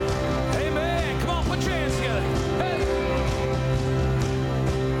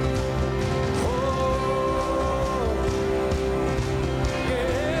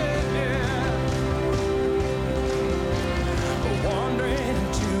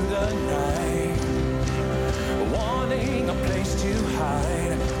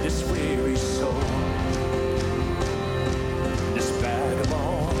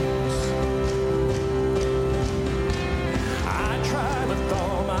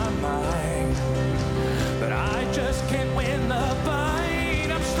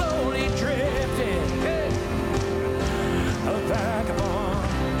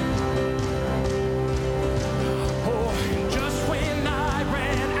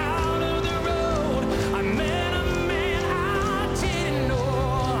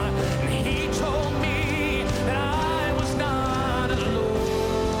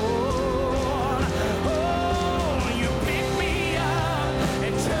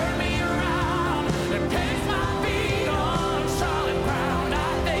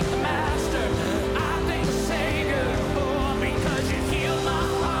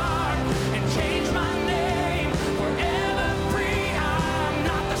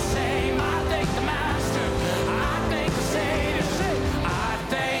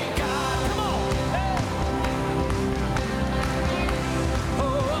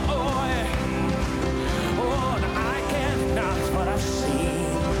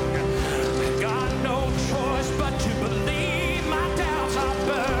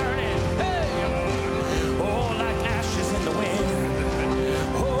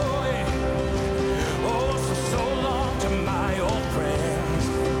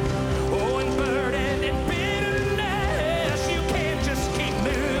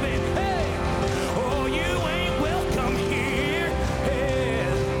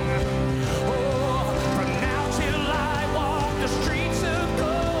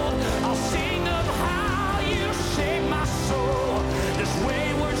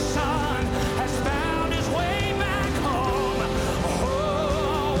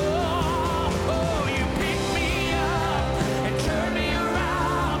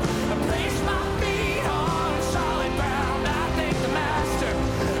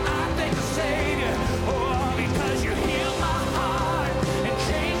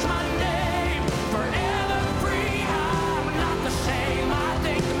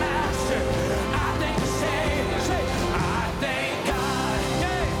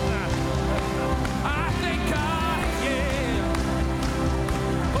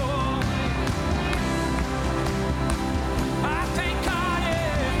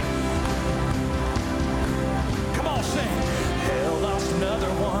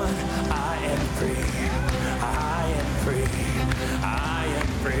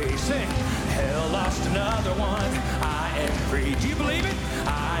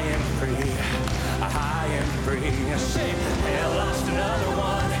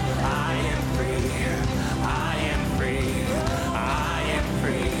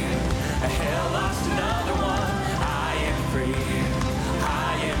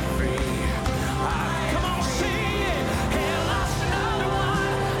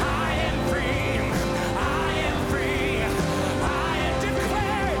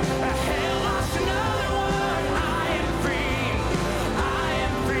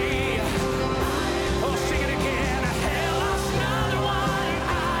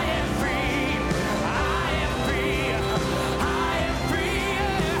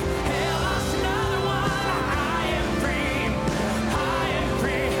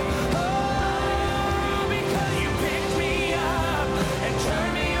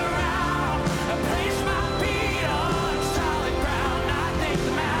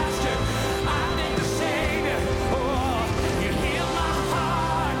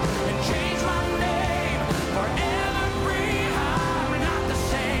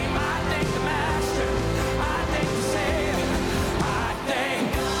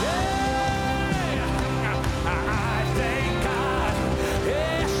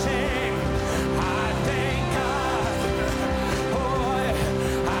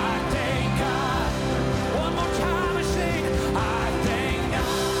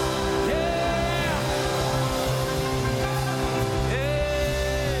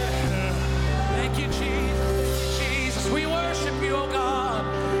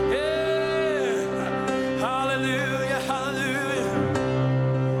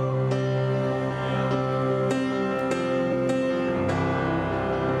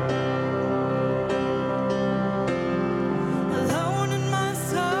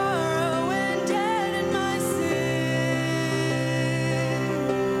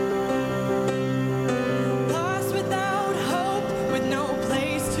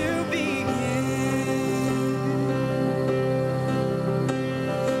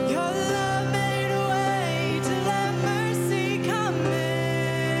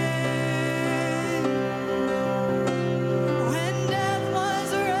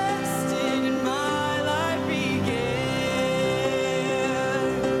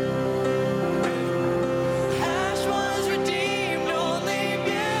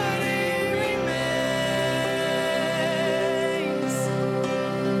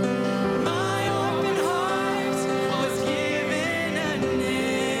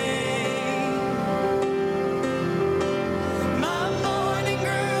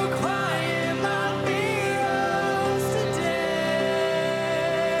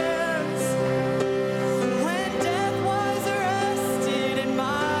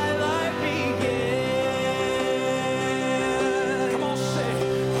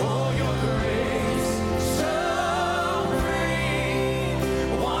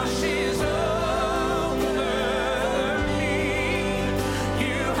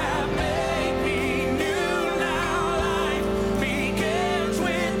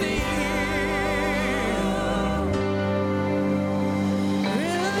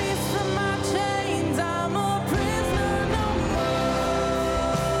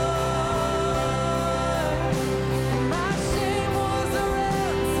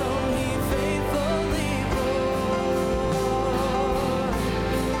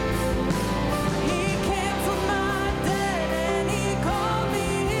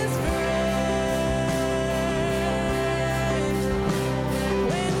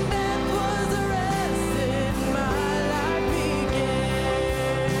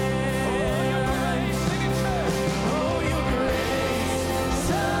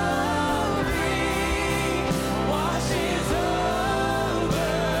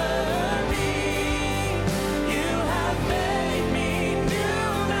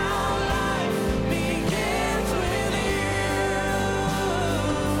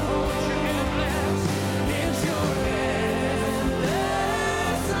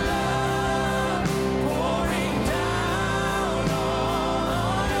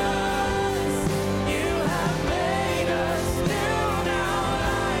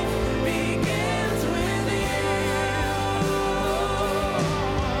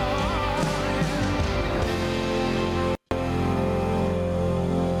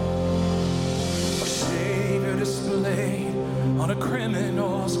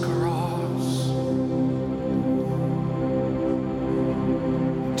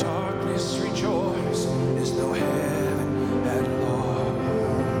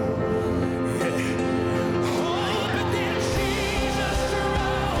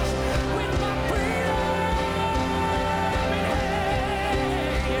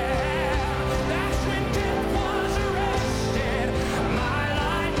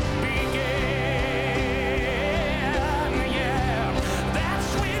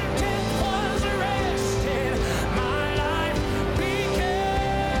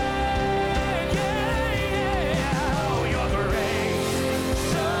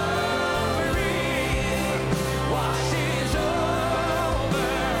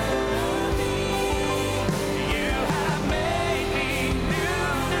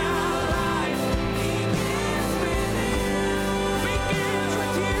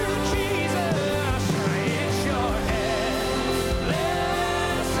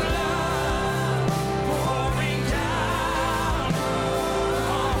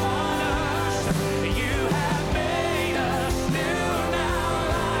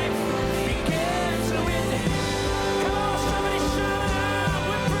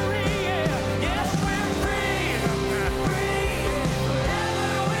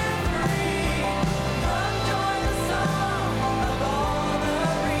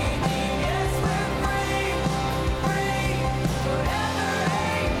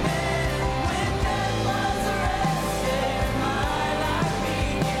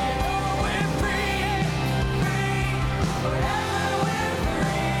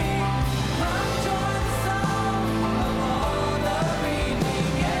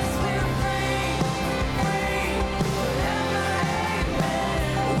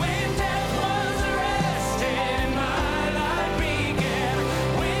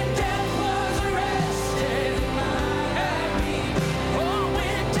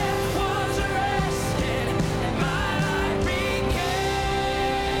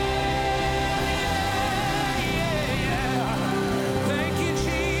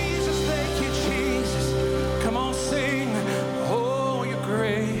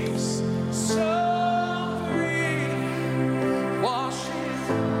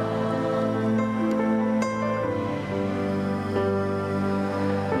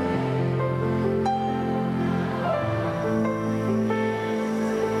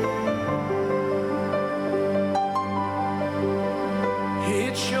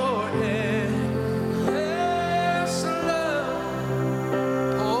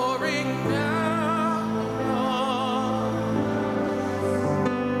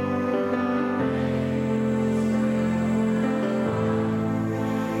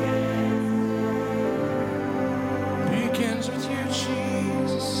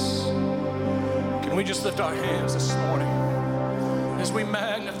we just lift our hands this morning as we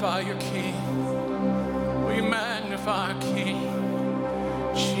magnify your King? We magnify our King.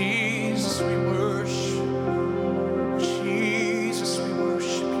 Jesus, we worship. Jesus, we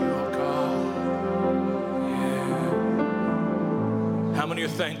worship you, oh God. Yeah. How many are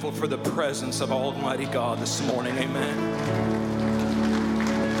thankful for the presence of Almighty God this morning? Amen.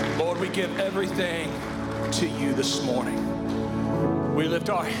 Lord, we give everything to you this morning. We lift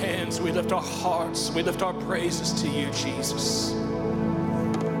our hands, we lift our hearts, we lift our praises to you, Jesus.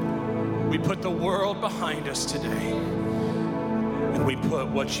 We put the world behind us today, and we put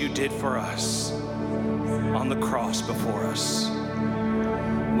what you did for us on the cross before us.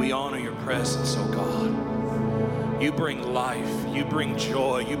 We honor your presence, oh God. You bring life, you bring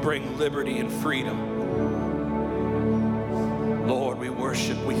joy, you bring liberty and freedom. Lord, we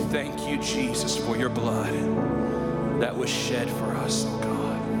worship, we thank you, Jesus, for your blood that was shed for us, oh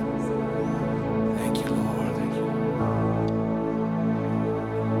God. Thank you, Lord. Thank you.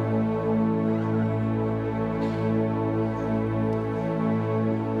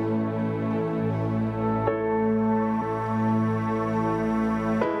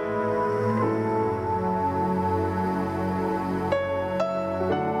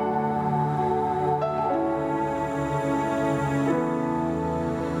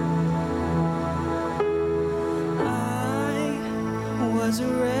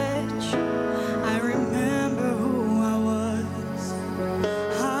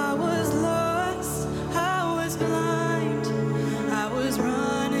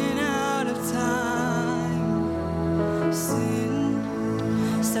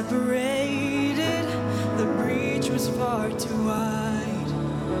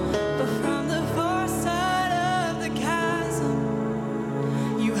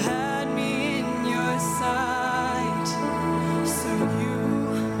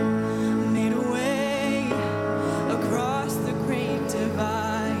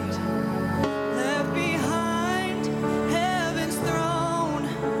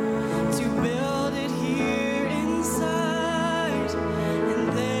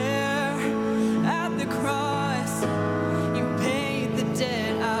 Cross, you paid the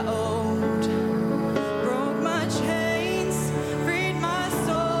debt I owed.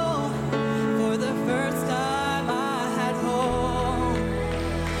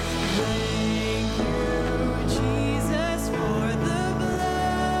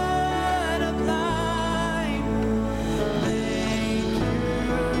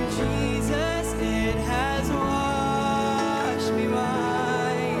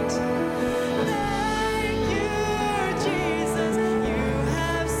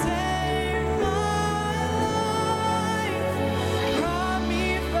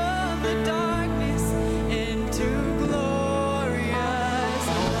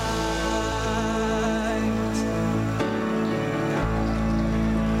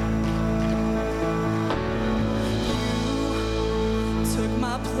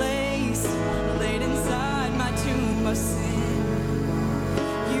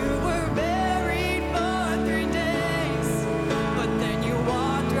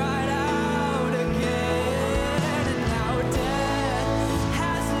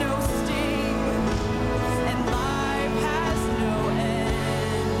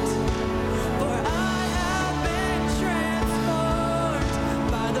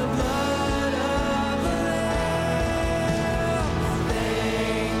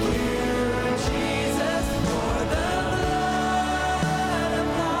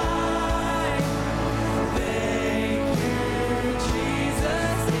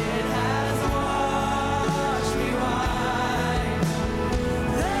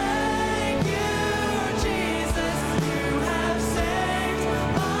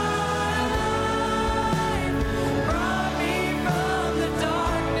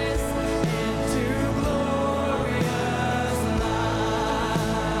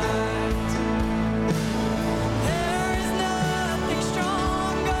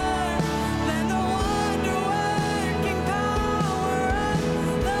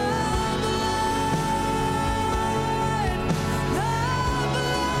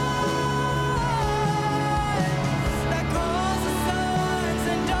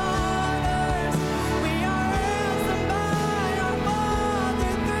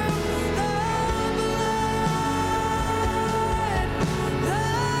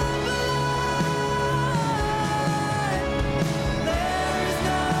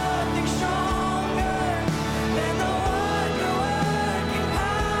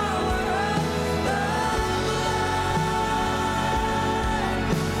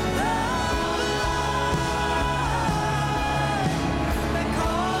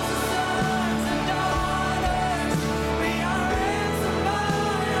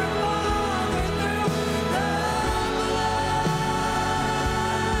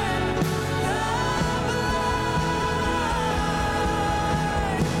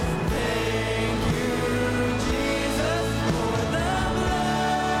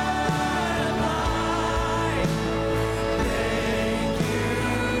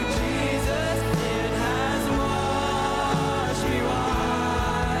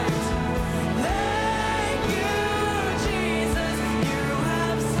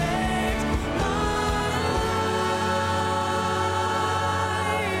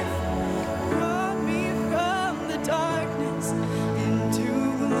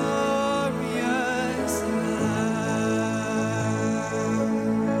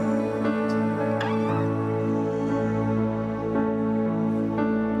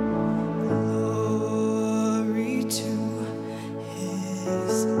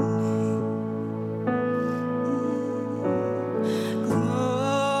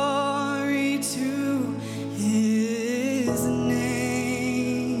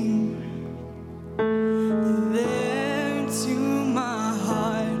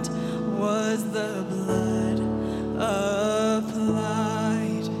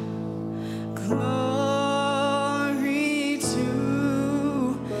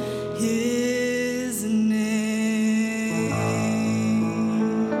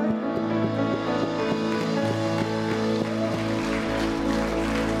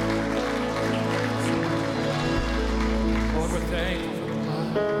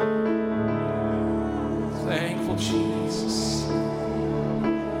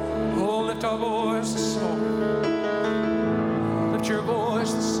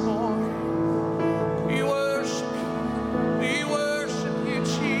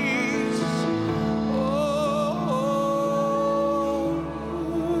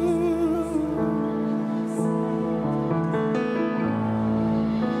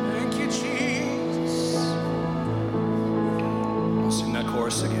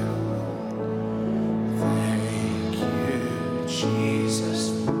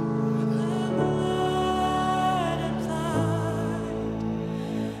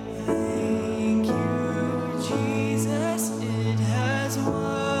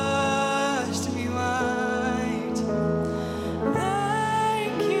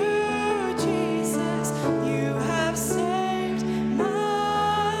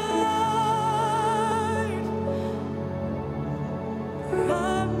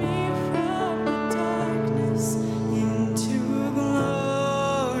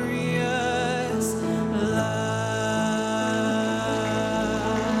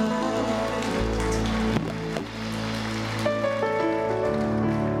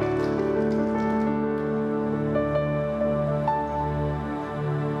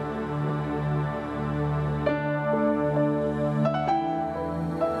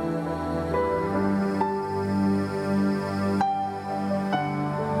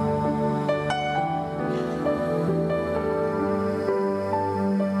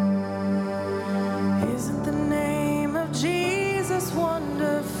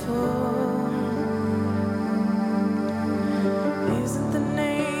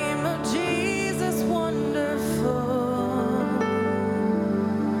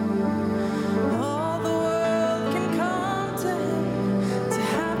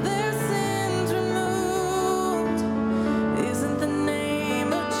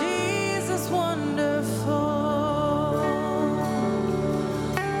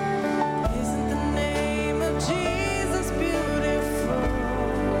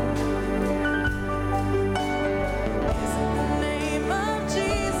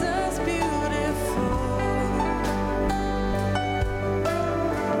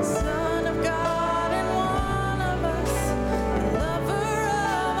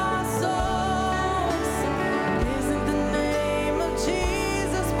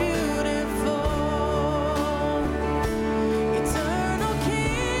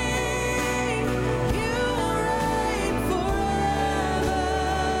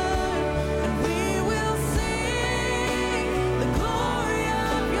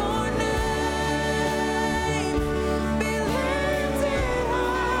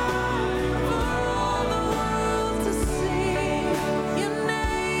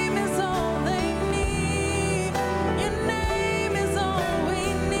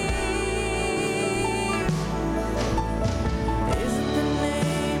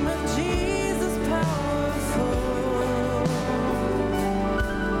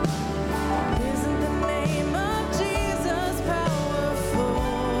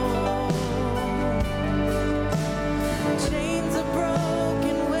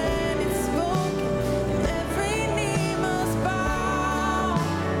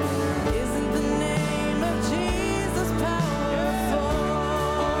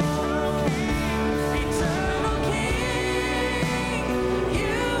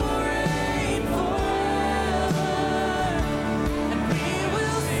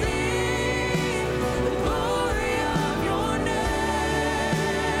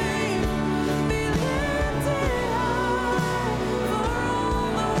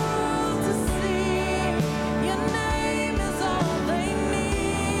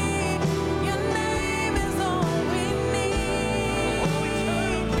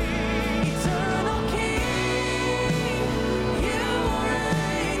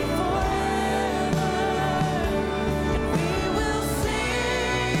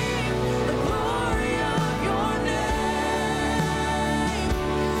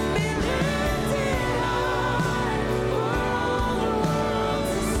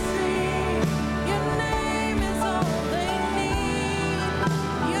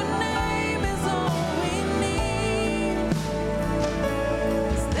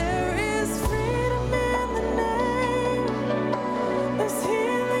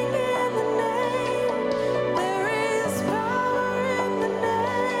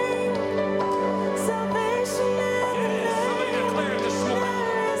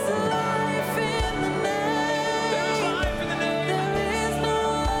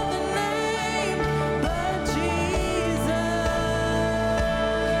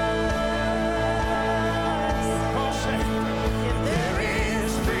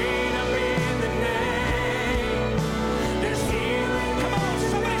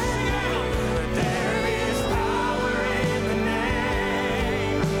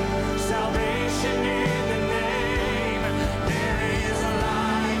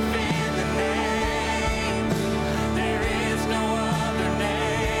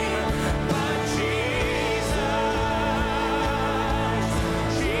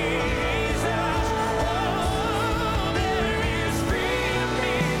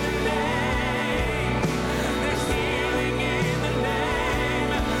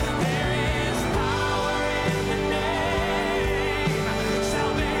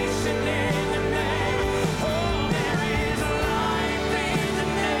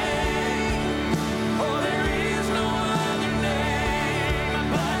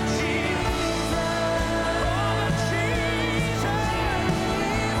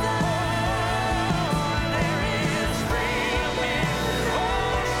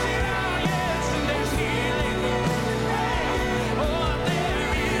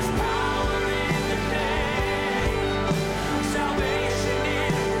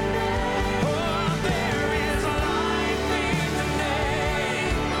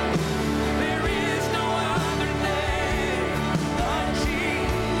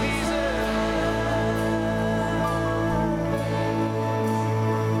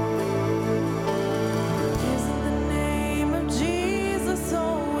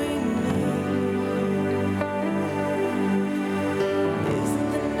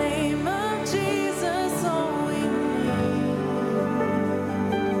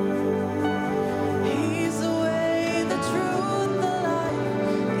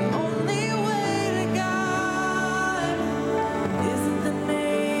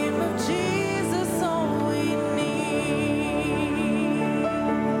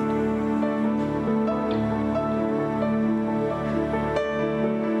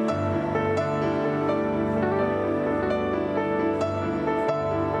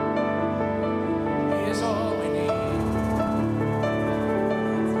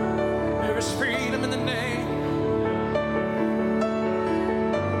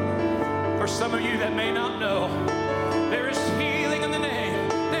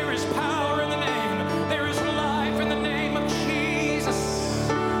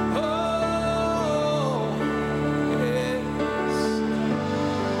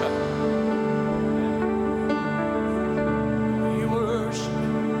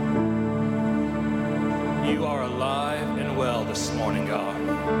 morning, God.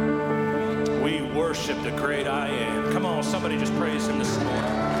 We worship the great I am. Come on, somebody just praise him this morning.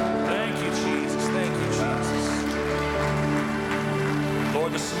 Thank you, Jesus. Thank you, Jesus.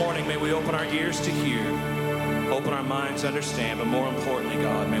 Lord, this morning, may we open our ears to hear, open our minds to understand, but more importantly,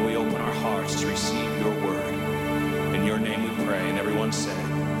 God, may we open our hearts to receive your word. In your name we pray, and everyone said,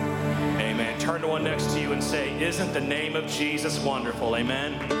 amen. Turn to one next to you and say, isn't the name of Jesus wonderful?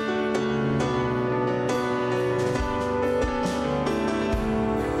 Amen.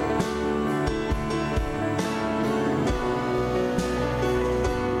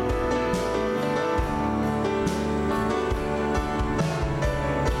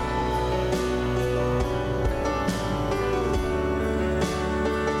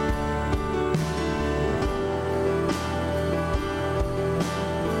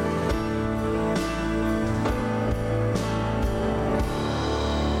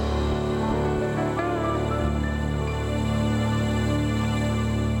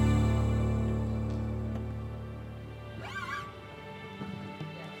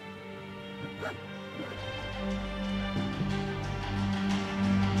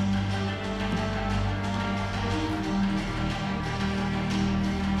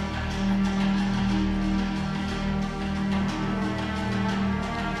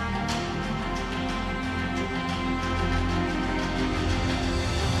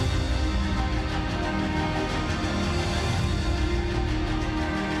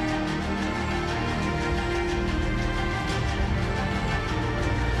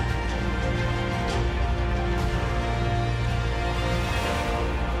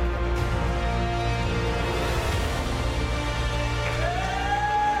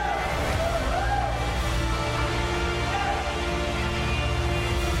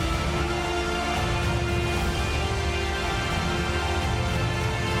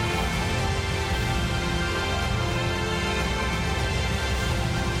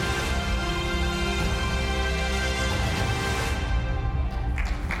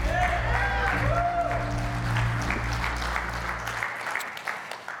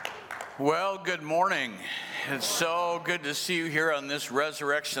 Well, good morning. It's so good to see you here on this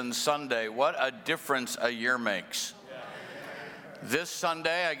Resurrection Sunday. What a difference a year makes. This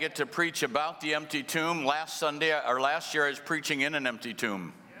Sunday, I get to preach about the empty tomb. Last year, I was preaching in an empty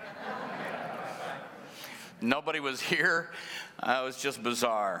tomb. Nobody was here. It was just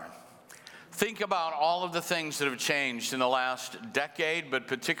bizarre. Think about all of the things that have changed in the last decade, but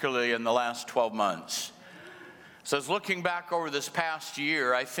particularly in the last 12 months. So as looking back over this past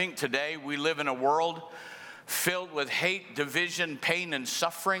year, I think today we live in a world filled with hate, division, pain, and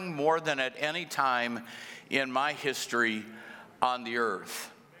suffering more than at any time in my history on the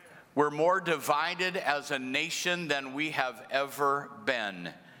earth. We're more divided as a nation than we have ever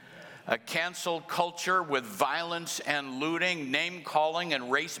been. A cancel culture with violence and looting, name-calling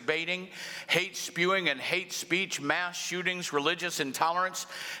and race-baiting, hate spewing and hate speech, mass shootings, religious intolerance,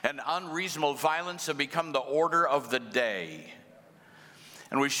 and unreasonable violence have become the order of the day.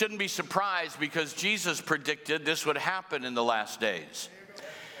 And we shouldn't be surprised because Jesus predicted this would happen in the last days.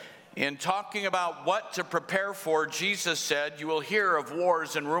 In talking about what to prepare for, Jesus said, you will hear of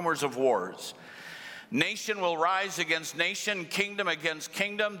wars and rumors of wars. Nation will rise against nation, kingdom against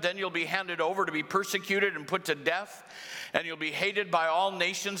kingdom. Then you'll be handed over to be persecuted and put to death, and you'll be hated by all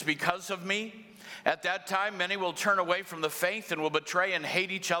nations because of me. At that time, many will turn away from the faith and will betray and hate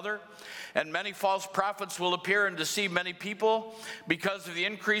each other. And many false prophets will appear and deceive many people. Because of the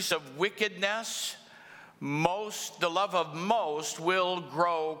increase of wickedness, the love of most will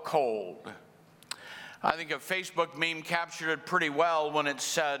grow cold. I think a Facebook meme captured it pretty well when it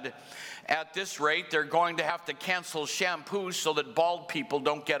said, at this rate, they're going to have to cancel shampoo so that bald people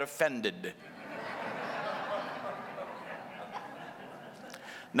don't get offended.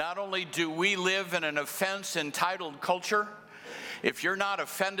 Not only do we live in an offense-entitled culture, if you're not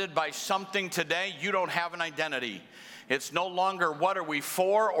offended by something today, you don't have an identity. It's no longer what are we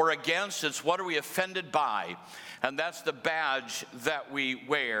for or against, it's what are we offended by. And that's the badge that we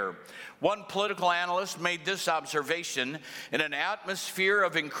wear. One political analyst made this observation: in an atmosphere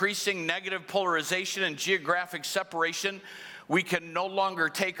of increasing negative polarization and geographic separation, we can no longer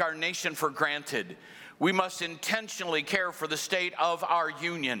take our nation for granted. We must intentionally care for the state of our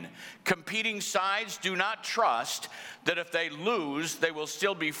union. Competing sides do not trust that if they lose, they will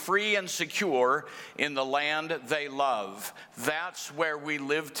still be free and secure in the land they love. That's where we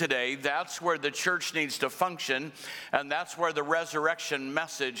live today. That's where the church needs to function, and that's where the resurrection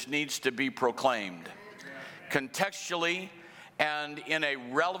message needs to be proclaimed. Contextually and in a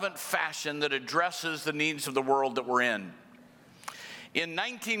relevant fashion that addresses the needs of the world that we're in. In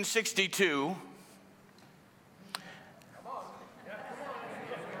 1962,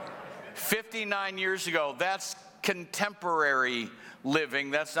 59 years ago. That's contemporary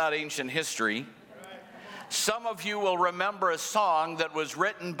living. That's not ancient history. Some of you will remember a song that was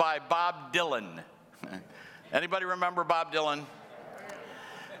written by Bob Dylan. Anybody remember Bob Dylan?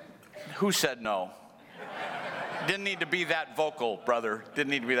 Who said no? Didn't need to be that vocal, brother.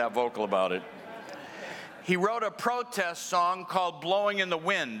 Didn't need to be that vocal about it. He wrote a protest song called Blowing in the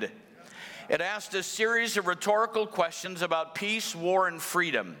Wind. It asked a series of rhetorical questions about peace, war, and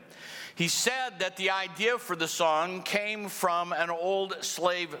freedom. He said that the idea for the song came from an old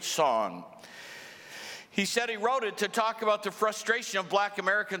slave song. He said he wrote it to talk about the frustration of black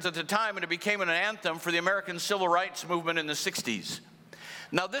Americans at the time, and it became an anthem for the American Civil Rights Movement in the 60s.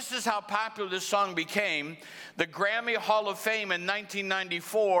 Now, this is how popular this song became. The Grammy Hall of Fame in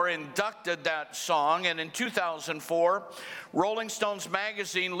 1994 inducted that song, and in 2004, Rolling Stones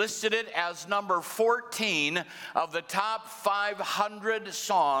magazine listed it as number 14 of the top 500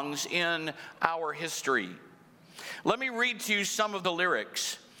 songs in our history. Let me read to you some of the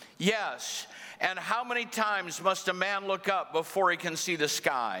lyrics. Yes. And how many times must a man look up before he can see the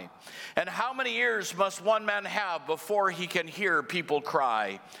sky? And how many ears must one man have before he can hear people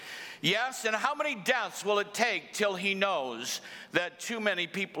cry? Yes, and how many deaths will it take till he knows that too many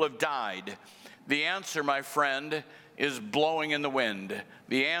people have died? The answer, my friend, is blowing in the wind.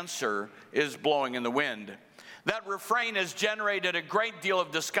 The answer is blowing in the wind. That refrain has generated a great deal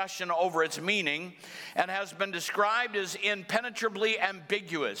of discussion over its meaning and has been described as impenetrably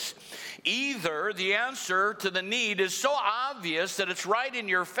ambiguous. Either the answer to the need is so obvious that it's right in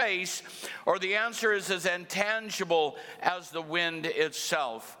your face, or the answer is as intangible as the wind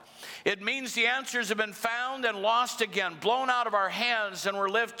itself. It means the answers have been found and lost again, blown out of our hands, and we're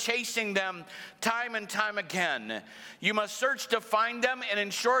left chasing them time and time again. You must search to find them, and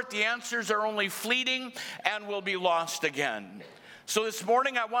in short, the answers are only fleeting and will be lost again. So this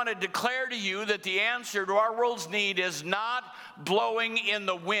morning, I want to declare to you that the answer to our world's need is not blowing in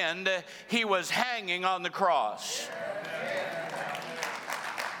the wind. He was hanging on the cross.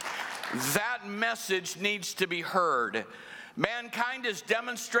 That message needs to be heard. Mankind has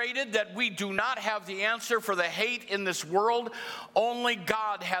demonstrated that we do not have the answer for the hate in this world. Only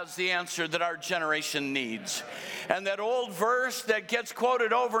God has the answer that our generation needs. And that old verse that gets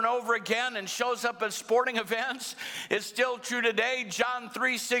quoted over and over again and shows up at sporting events is still true today. John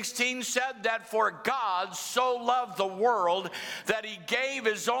 3:16 said that for God so loved the world that he gave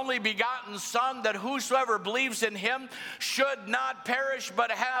his only begotten Son, that whosoever believes in him should not perish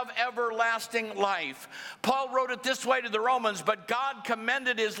but have everlasting life. Paul wrote it this way to the Romans: but God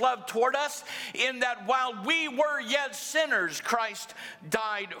commended his love toward us in that while we were yet sinners, Christ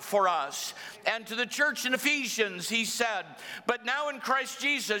died for us. And to the church in Ephesians, he said, but now in Christ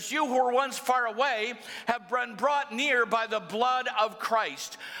Jesus, you who were once far away have been brought near by the blood of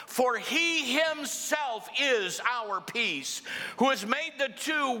Christ. For he himself is our peace, who has made the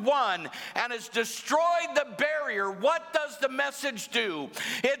two one and has destroyed the barrier. What does the message do?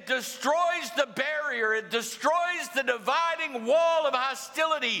 It destroys the barrier. It destroys the dividing wall of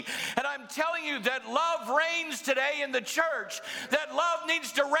hostility. And I'm telling you that love reigns today in the church, that love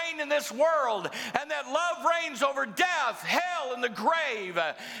needs to reign in this world, and that love reigns over death, hell, and the grave.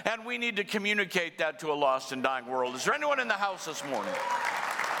 And we need to communicate that to a lost and dying world. Is there anyone in the house this morning?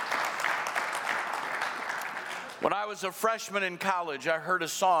 When I was a freshman in college, I heard a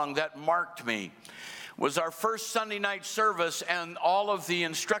song that marked me. It was our first Sunday night service, and all of the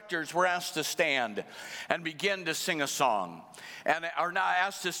instructors were asked to stand and begin to sing a song, and are now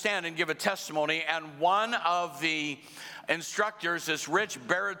asked to stand and give a testimony. And one of the instructors, this rich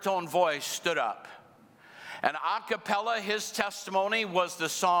baritone voice, stood up, and a cappella, his testimony was the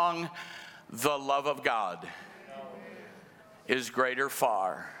song, "The love of God is greater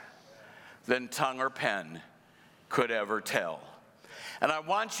far than tongue or pen could ever tell." And I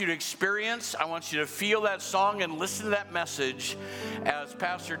want you to experience, I want you to feel that song and listen to that message as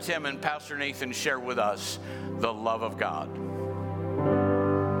Pastor Tim and Pastor Nathan share with us the love of God.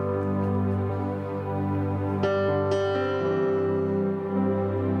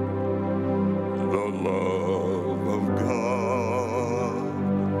 The love of God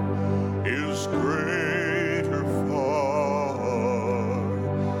is greater far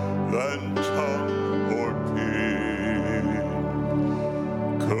than tongue or pen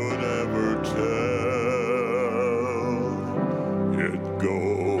could ever tell. It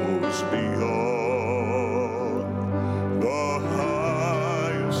goes beyond the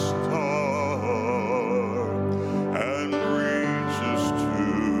highest star and reaches to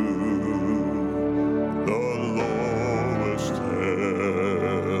the lowest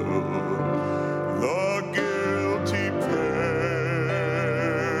hell. The guilty pair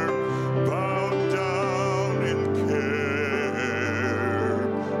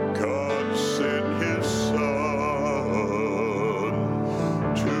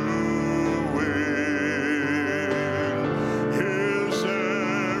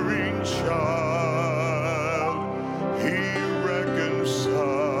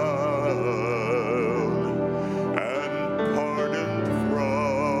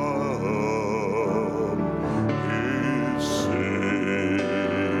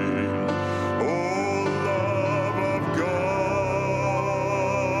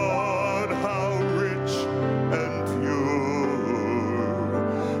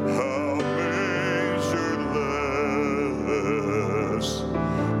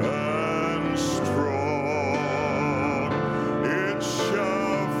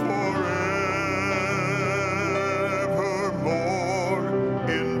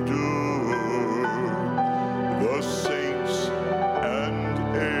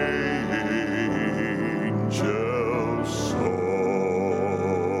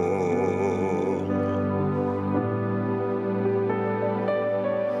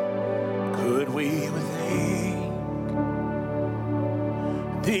could we withink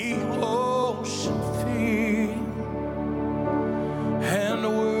the ocean feel and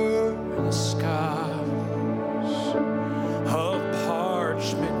were the skies of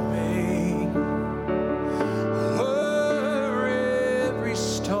parchment made, were every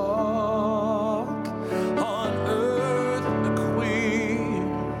stalk on earth a queen,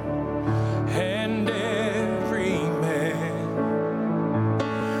 and every man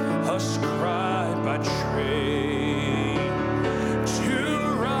a scribe by trade,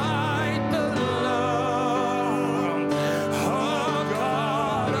 to write the love of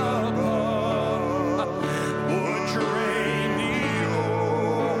God above would drain the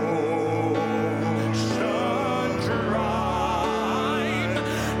ocean dry,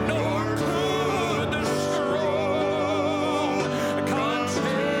 nor could the scroll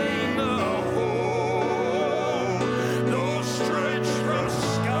contain the whole, though stretched from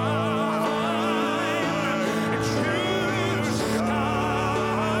sky to sky.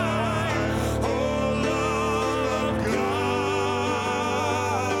 Oh, love of God,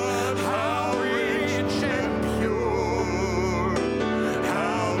 how rich and pure,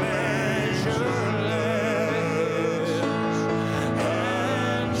 how measureless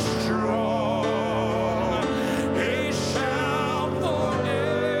and strong, it shall forevermore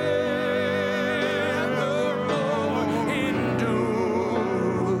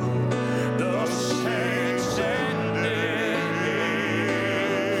endure. The saints and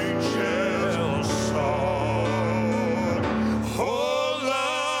angels song. Oh,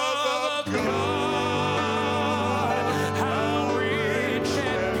 love of God, how rich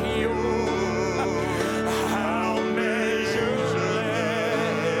and pure, how measureless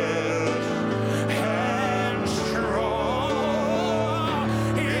and strong,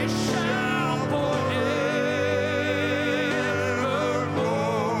 it shall forevermore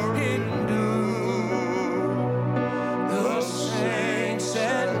endure. The saints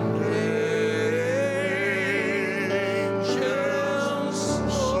and angels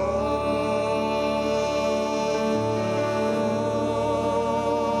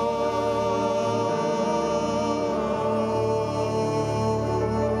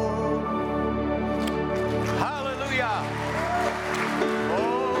Hallelujah.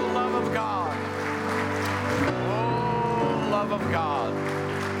 Oh, love of God. Oh, love of God.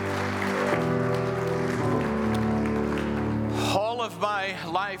 All of my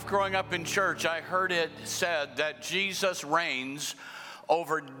life growing up in church, I heard it said that Jesus reigns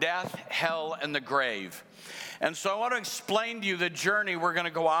over death, hell, and the grave. And so I want to explain to you the journey we're going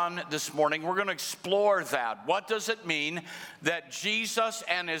to go on this morning. We're going to explore that. What does it mean that Jesus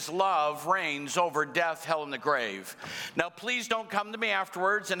and his love reigns over death, hell, and the grave? Now, please don't come to me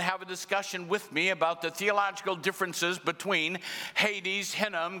afterwards and have a discussion with me about the theological differences between Hades,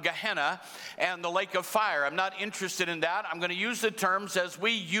 Hinnom, Gehenna, and the lake of fire. I'm not interested in that. I'm going to use the terms as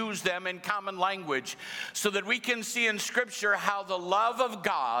we use them in common language so that we can see in Scripture how the love of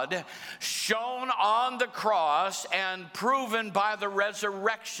God shown on the cross and proven by the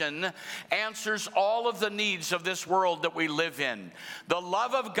resurrection answers all of the needs of this world that we live in. The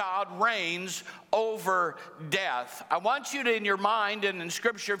love of God reigns over death. I want you to, in your mind and in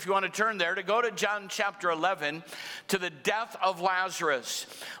Scripture, if you want to turn there, to go to John chapter 11, to the death of Lazarus.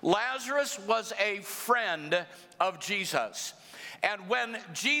 Lazarus was a friend of Jesus. And when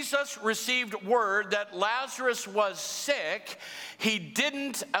Jesus received word that Lazarus was sick, he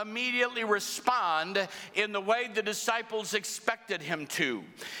didn't immediately respond in the way the disciples expected him to.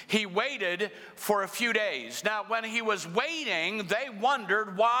 He waited for a few days. Now, when he was waiting, they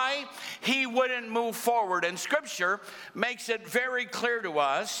wondered why he wouldn't move forward. And Scripture makes it very clear to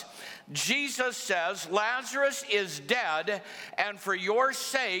us. Jesus says, Lazarus is dead, and for your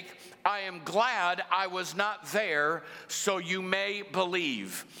sake, I am glad I was not there, so you may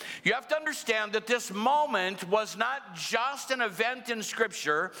believe. You have to understand that this moment was not just an event in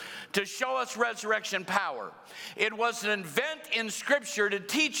Scripture to show us resurrection power. It was an event in Scripture to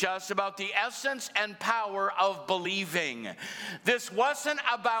teach us about the essence and power of believing. This wasn't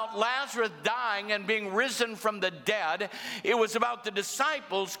about Lazarus dying and being risen from the dead. It was about the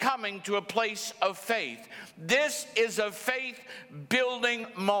disciples coming to a place of faith. This is a faith-building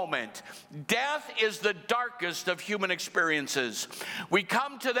moment. Death is the darkest of human experiences. We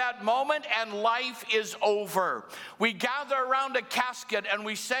come to that moment and life is over. We gather around a casket and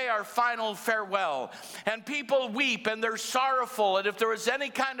we say our final farewell. And people weep and they're sorrowful. And if there is any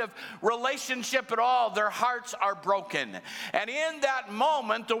kind of relationship at all, their hearts are broken. And in that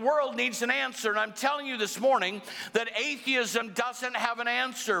moment, the world needs an answer. And I'm telling you this morning that atheism doesn't have an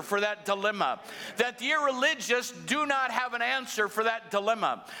answer for for that dilemma, that the irreligious do not have an answer for that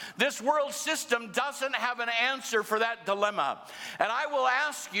dilemma. This world system doesn't have an answer for that dilemma. And I will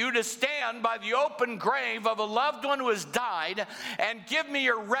ask you to stand by the open grave of a loved one who has died and give me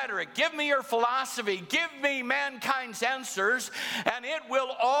your rhetoric, give me your philosophy, give me mankind's answers, and it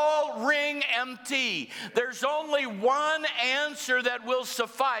will all ring empty. There's only one answer that will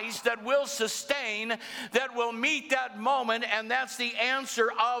suffice, that will sustain, that will meet that moment, and that's the answer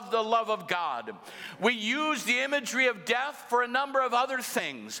of the love of God. We use the imagery of death for a number of other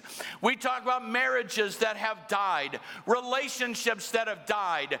things. We talk about marriages that have died, relationships that have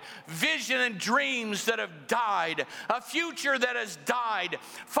died, vision and dreams that have died, a future that has died,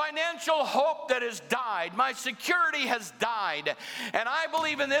 financial hope that has died, my security has died. And I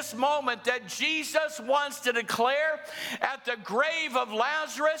believe in this moment that Jesus wants to declare at the grave of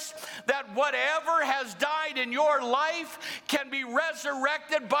Lazarus that whatever has died in your life can be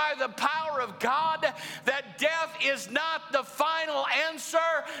resurrected by the power of God, that death is not the final answer,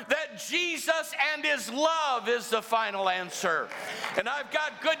 that Jesus and his love is the final answer. And I've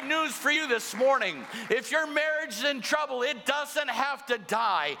got good news for you this morning. If your marriage is in trouble, it doesn't have to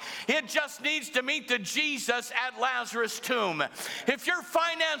die. It just needs to meet the Jesus at Lazarus' tomb. If your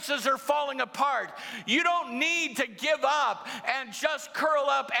finances are falling apart, you don't need to give up and just curl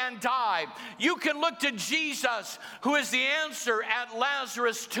up and die. You can look to Jesus, who is the answer at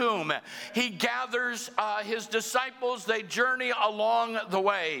Lazarus' tomb. He gathers his disciples. They journey along the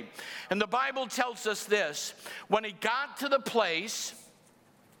way. And the Bible tells us this: when he got to the place,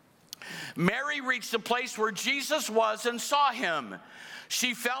 Mary reached the place where Jesus was and saw him.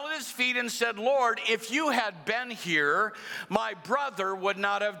 She fell at his feet and said, "Lord, if you had been here, my brother would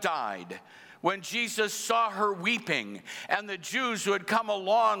not have died." When Jesus saw her weeping, and the Jews who had come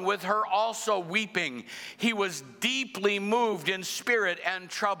along with her also weeping, he was deeply moved in spirit and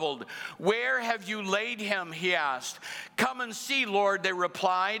troubled. "Where have you laid him?" he asked. "Come and see, Lord," they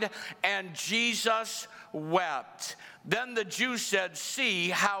replied. And Jesus wept. Then the Jews said, "See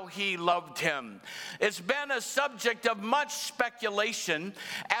how he loved him." It's been a subject of much speculation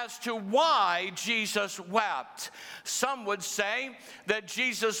as to why Jesus wept. Some would say that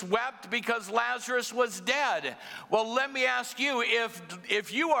Jesus wept because Lazarus was dead. Well, let me ask you,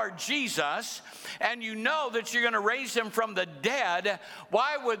 if you are Jesus and you know that you're going to raise him from the dead,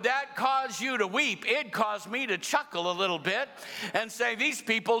 why would that cause you to weep? It caused me to chuckle a little bit and say, these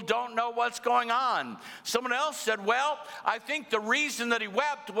people don't know what's going on. Someone else said, well, I think the reason that he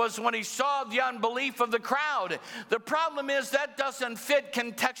wept was when he saw the unbelief of the crowd. The problem is that doesn't fit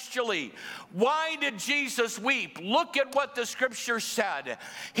contextually. Why did Jesus weep? Look at what the scripture said.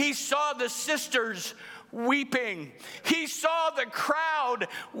 He saw the sisters weeping. He saw the crowd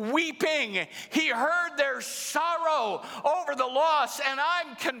weeping. He heard their sorrow over the loss, and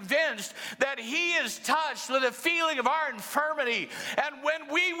I'm convinced that he is touched with a feeling of our infirmity. And when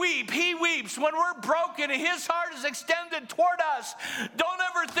we weep, he weeps. When we're broken, his heart is extended toward us. Don't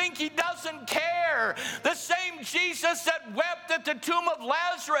ever think he doesn't care. The same Jesus that wept at the tomb of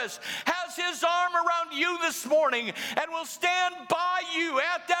Lazarus has his arm around you this morning and will stand by you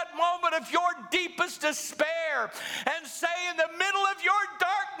at that moment of your deepest despair and say, in the middle of your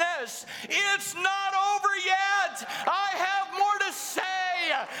darkness, it's not over yet. I have more to say.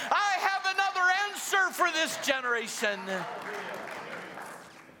 I have another answer for this generation.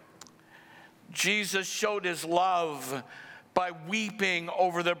 Jesus showed his love by weeping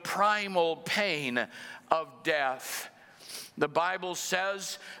over the primal pain of death. The Bible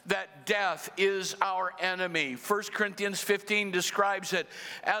says that death is our enemy. 1 Corinthians 15 describes it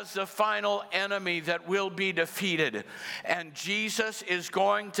as the final enemy that will be defeated. And Jesus is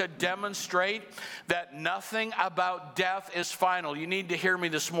going to demonstrate that nothing about death is final. You need to hear me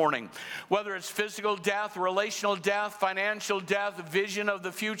this morning. Whether it's physical death, relational death, financial death, vision of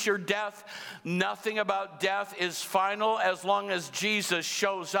the future death, nothing about death is final as long as Jesus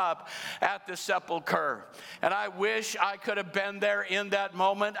shows up at the sepulcher. And I wish I could have been there in that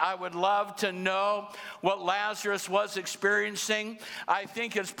moment. I would love to know what Lazarus was experiencing. I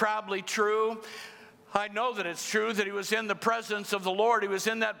think it's probably true. I know that it's true that he was in the presence of the Lord. He was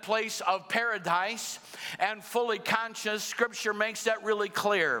in that place of paradise and fully conscious. Scripture makes that really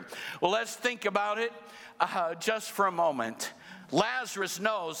clear. Well, let's think about it just for a moment. Lazarus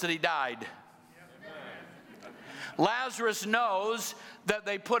knows that he died. Lazarus knows that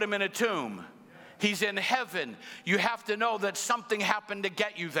they put him in a tomb. He's in heaven. You have to know that something happened to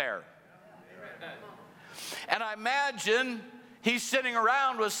get you there. And I imagine he's sitting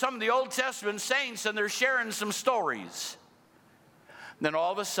around with some of the Old Testament saints and they're sharing some stories. Then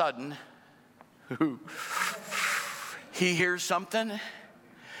all of a sudden, he hears something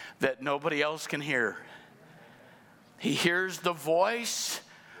that nobody else can hear. He hears the voice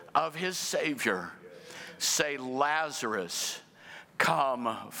of his Savior say, Lazarus,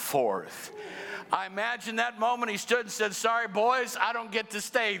 come forth. I imagine that moment he stood and said, sorry, boys, I don't get to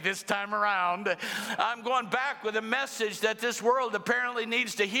stay this time around. I'm going back with a message that this world apparently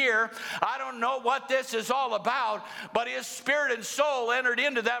needs to hear. I don't know what this is all about, but his spirit and soul entered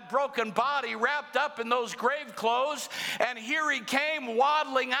into that broken body, wrapped up in those grave clothes, and here he came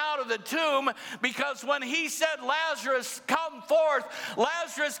waddling out of the tomb, because when he said, Lazarus, come forth,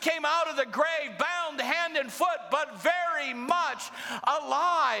 Lazarus came out of the grave, bound hand and foot, but very much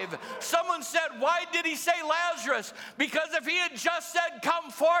alive. Someone said, why did he say Lazarus? Because if he had just said,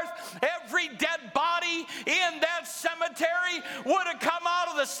 come forth, every dead body in that cemetery would have come out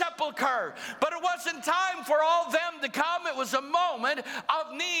of the sepulcher. But it wasn't time for all them to come. It was a moment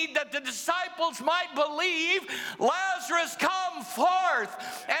of need that the disciples might believe, Lazarus, come forth.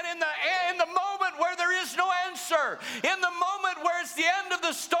 And in the moment where there is no answer, in the moment where it's the end of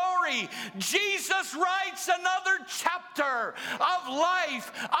the story, Jesus writes another chapter of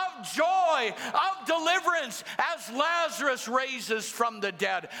life, of joy, of deliverance as Lazarus raises from the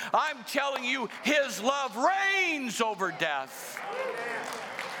dead. I'm telling you, his love reigns over death.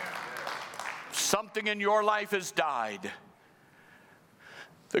 Something in your life has died.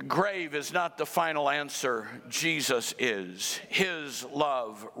 The grave is not the final answer. Jesus is. His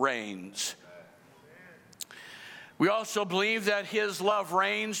love reigns. We also believe that his love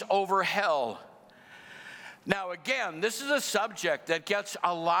reigns over hell. Now again, this is a subject that gets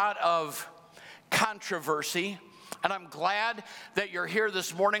a lot of controversy, and I'm glad that you're here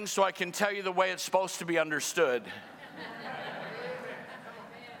this morning so I can tell you the way it's supposed to be understood.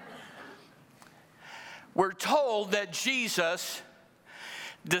 We're told that Jesus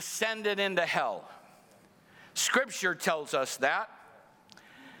descended into hell. Scripture tells us that.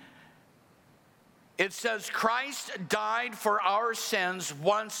 It says, Christ died for our sins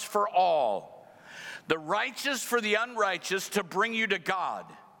once for all, the righteous for the unrighteous, to bring you to God.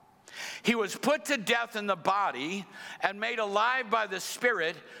 He was put to death in the body and made alive by the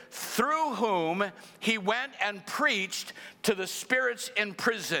Spirit, through whom he went and preached to the spirits in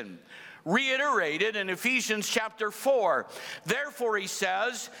prison. Reiterated in Ephesians chapter 4. Therefore, he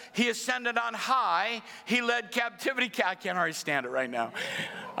says, he ascended on high. He led captivity. I can't already stand it right now.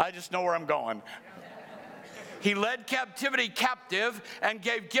 I just know where I'm going. He led captivity captive and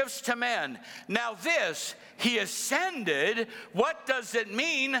gave gifts to men. Now this, he ascended, what does it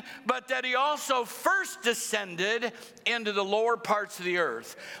mean? But that he also first descended into the lower parts of the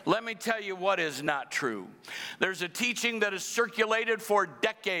earth. Let me tell you what is not true. There's a teaching that is circulated for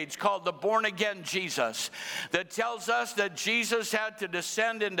decades called the born-again Jesus, that tells us that Jesus had to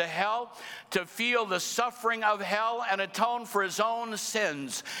descend into hell to feel the suffering of hell and atone for his own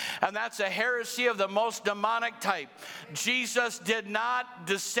sins. And that's a heresy of the most demonic type. Jesus did not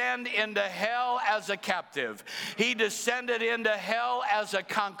descend into hell as a captive. He descended into hell as a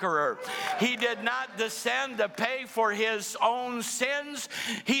conqueror. He did not descend to pay for his own sins.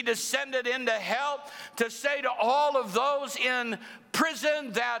 He descended into hell to say to all of those in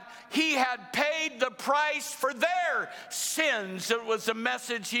prison that he had paid the price for their sins. It was a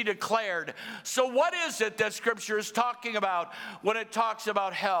message he declared. So what is it that Scripture is talking about when it talks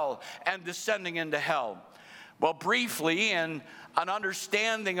about hell and descending into hell? Well, briefly, in an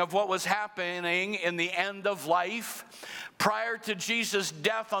understanding of what was happening in the end of life, prior to Jesus'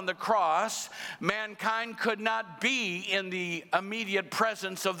 death on the cross, mankind could not be in the immediate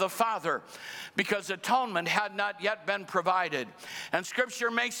presence of the Father because atonement had not yet been provided. And Scripture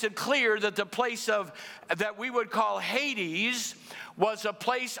makes it clear that the place of that we would call Hades was a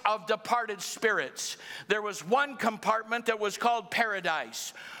place of departed spirits. There was one compartment that was called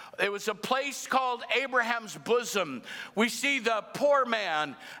paradise. It was a place called Abraham's bosom. We see the poor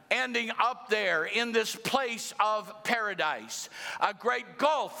man ending up there in this place of paradise. A great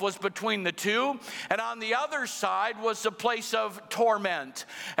gulf was between the two, and on the other side was the place of torment.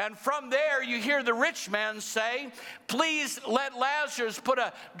 And from there you hear the rich man say, please let Lazarus put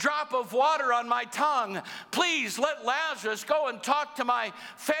a drop of water on my tongue. Please let Lazarus go and talk to my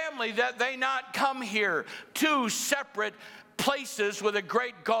family that they not come here. Two separate places with a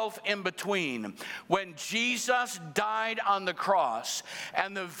great gulf in between. When Jesus died on the cross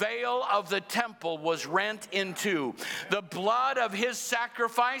and the veil of the temple was rent in two, the blood of his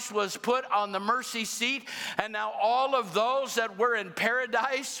sacrifice was put on the mercy seat, and now all of those that were in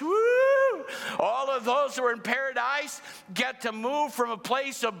paradise, All of those who are in paradise get to move from a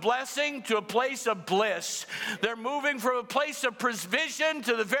place of blessing to a place of bliss. They're moving from a place of provision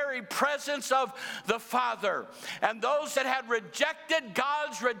to the very presence of the Father. And those that had rejected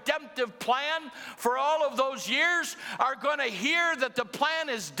God's redemptive plan for all of those years are going to hear that the plan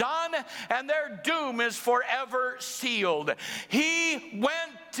is done and their doom is forever sealed. He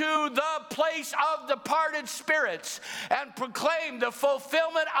went to the place of departed spirits and proclaimed the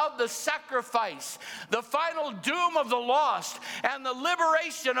fulfillment of the sacrifice, the final doom of the lost, and the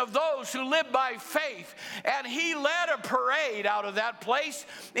liberation of those who live by faith. And he led a parade out of that place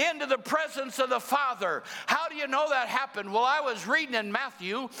into the presence of the Father. How do you know that happened? Well, I was reading in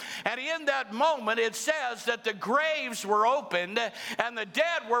Matthew, and in that moment it says that the graves were opened and the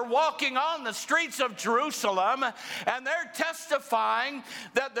dead were walking on the streets of Jerusalem, and they're testifying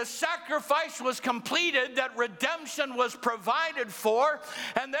that the sacrifice was completed, that redemption was provided for,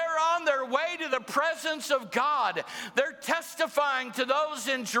 and they're on their way to the presence of God. They're testifying to those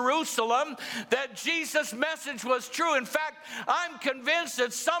in Jerusalem that Jesus' message was true. In fact, I'm convinced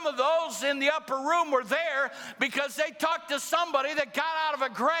that some of those in the upper room were there because they talked to somebody that got out of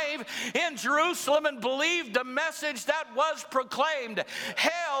a grave in Jerusalem and believed the message that was proclaimed.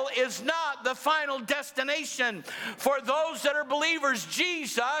 Hell is not the final destination for those that are believers.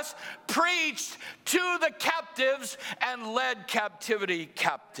 Jesus preached to the captives and led captivity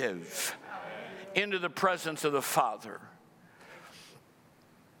captive into the presence of the Father.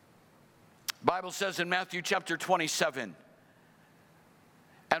 Bible says in Matthew chapter 27,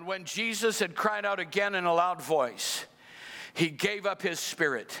 and when Jesus had cried out again in a loud voice, he gave up his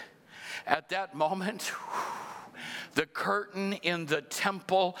spirit. At that moment, the curtain in the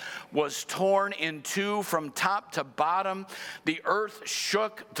temple was torn in two from top to bottom. The earth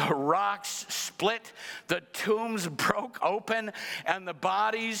shook, the rocks split, the tombs broke open, and the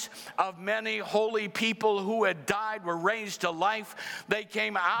bodies of many holy people who had died were raised to life. They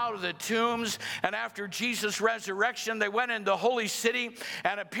came out of the tombs, and after Jesus' resurrection, they went into the holy city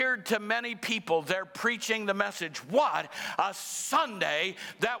and appeared to many people. They're preaching the message. What a Sunday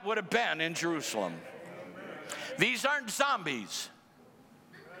that would have been in Jerusalem. These aren't zombies.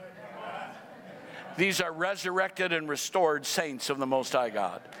 These are resurrected and restored saints of the Most High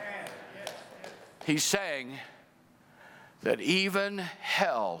God. He's saying that even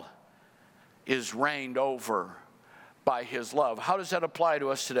hell is reigned over by his love. How does that apply to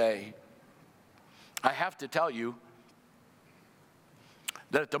us today? I have to tell you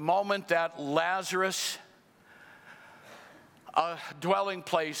that at the moment that Lazarus, a dwelling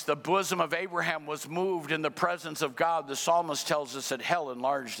place, the bosom of Abraham, was moved in the presence of God, the psalmist tells us that hell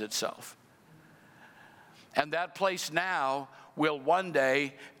enlarged itself. And that place now will one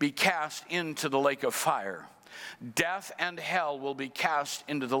day be cast into the lake of fire. Death and hell will be cast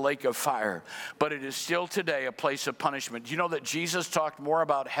into the lake of fire, but it is still today a place of punishment. Do you know that Jesus talked more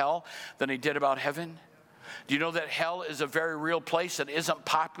about hell than he did about heaven? Do you know that hell is a very real place that isn't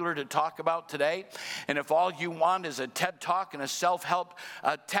popular to talk about today? And if all you want is a TED Talk and a self-help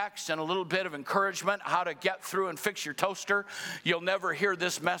text and a little bit of encouragement how to get through and fix your toaster, you'll never hear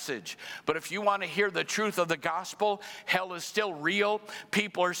this message. But if you want to hear the truth of the gospel, hell is still real.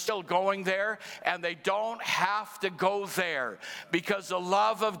 People are still going there, and they don't have to go there because the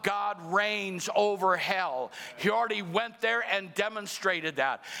love of God reigns over hell. He already went there and demonstrated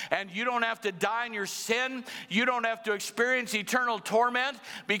that. And you don't have to die in your sin. You don't have to experience eternal torment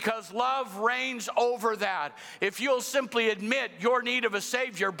because love reigns over that. If you'll simply admit your need of a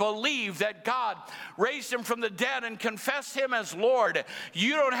Savior, believe that God raised him from the dead and confess him as Lord,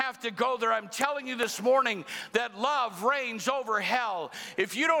 you don't have to go there. I'm telling you this morning that love reigns over hell.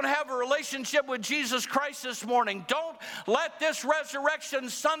 If you don't have a relationship with Jesus Christ this morning, don't let this Resurrection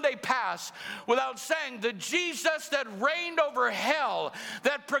Sunday pass without saying the Jesus that reigned over hell,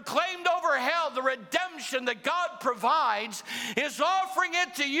 that proclaimed over hell the redemption that God provides, is offering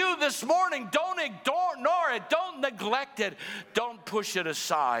it to you this morning. Don't ignore it. Don't neglect it. Don't push it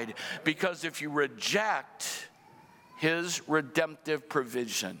aside, because if you reject his redemptive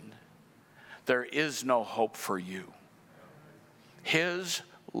provision, there is no hope for you. His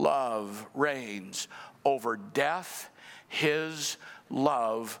love reigns over death. His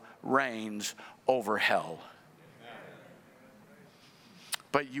love reigns over hell.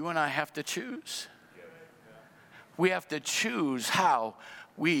 But you and I have to choose. We have to choose how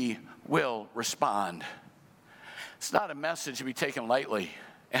we will respond. It's not a message to be taken lightly.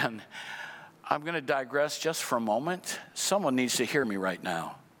 And I'm going to digress just for a moment. Someone needs to hear me right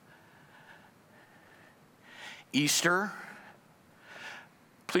now. Easter,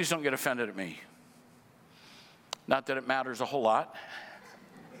 please don't get offended at me. Not that it matters a whole lot.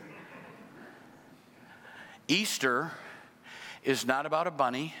 Easter is not about a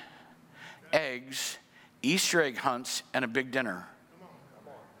bunny, eggs, Easter egg hunts, and a big dinner.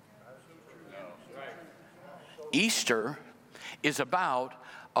 Easter is about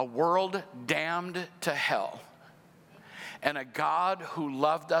a world damned to hell and a God who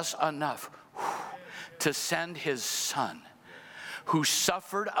loved us enough to send his Son, who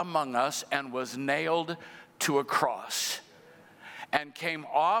suffered among us and was nailed to a cross, and came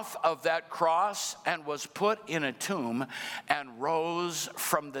off of that cross and was put in a tomb and rose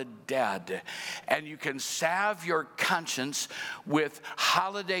from the dead. And you can salve your conscience with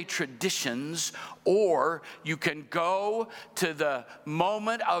holiday traditions, or you can go to the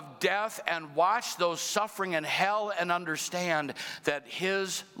moment of death and watch those suffering in hell and understand that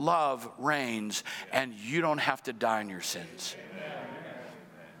his love reigns and you don't have to die in your sins.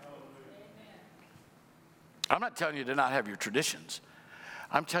 I'm not telling you to not have your traditions.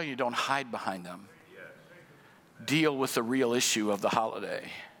 I'm telling you, don't hide behind them. Deal with the real issue of the holiday.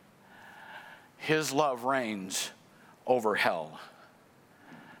 His love reigns over hell.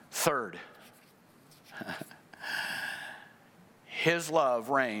 Third, his love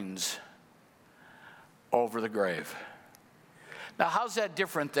reigns over the grave. Now, how's that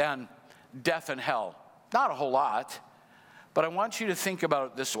different than death and hell? Not a whole lot, but I want you to think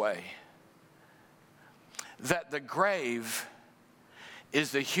about it this way. That the grave is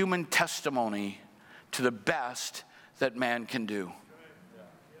the human testimony to the best that man can do.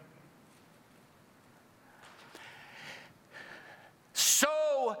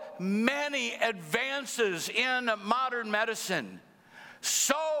 So many advances in modern medicine,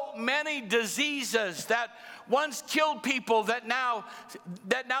 so many diseases that once killed people that now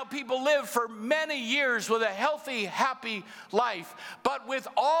people live for many years with a healthy, happy life. But with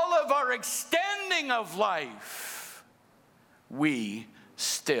all of our extending of life, we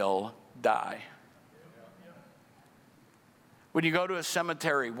still die. When you go to a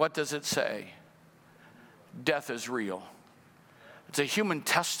cemetery, what does it say? Death is real. It's a human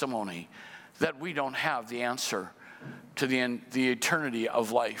testimony that we don't have the answer to the eternity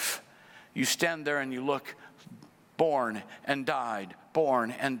of life. You stand there and you look, born and died,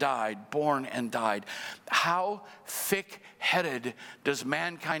 born and died, born and died. How thick-headed does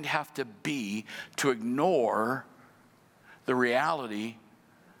mankind have to be to ignore the reality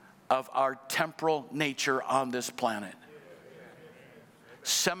of our temporal nature on this planet?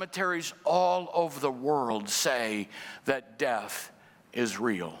 Cemeteries all over the world say that death is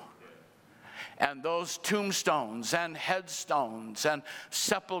real. And those tombstones and headstones and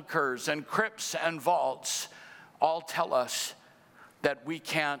sepulchers and crypts and vaults all tell us that we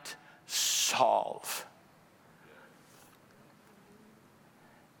can't solve.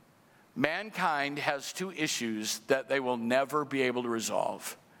 Mankind has two issues that they will never be able to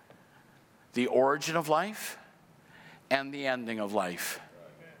resolve: the origin of life and the ending of life.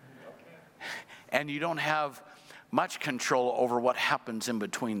 And you don't have much control over what happens in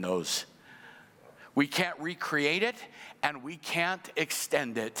between those. We can't recreate it and we can't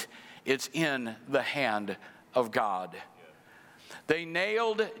extend it. It's in the hand of God. They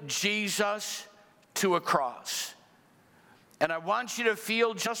nailed Jesus to a cross. And I want you to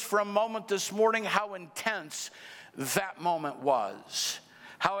feel just for a moment this morning how intense that moment was.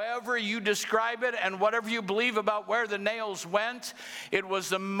 However you describe it and whatever you believe about where the nails went, it was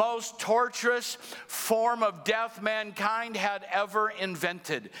the most torturous form of death mankind had ever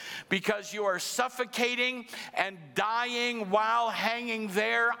invented, because you are suffocating and dying while hanging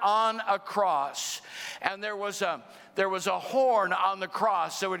there on a cross. And there was a horn on the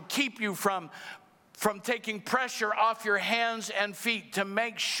cross that would keep you from taking pressure off your hands and feet to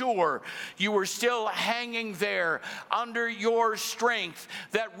make sure you were still hanging there under your strength.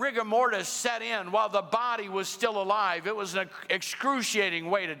 That rigor mortis set in while the body was still alive. It was an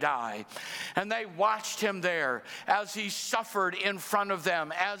excruciating way to die. And they watched him there as he suffered in front of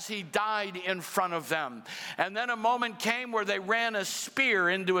them, as he died in front of them. And then a moment came where they ran a spear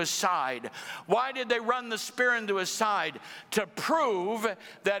into his side. Why did they run the spear into his side? To prove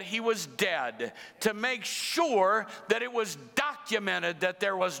that he was dead, to make sure that it was documented that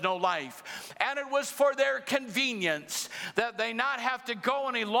there was no life. And it was for their convenience that they not have to go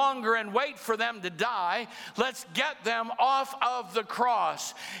any longer and wait for them to die. Let's get them off of the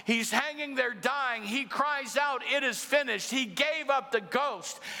cross. He's hanging there dying. He cries out, "It is finished." He gave up the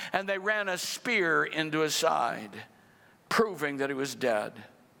ghost, and they ran a spear into his side, proving that he was dead.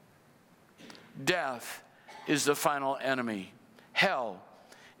 Death is the final enemy. Hell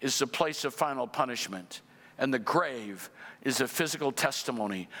is the place of final punishment, and the grave is a physical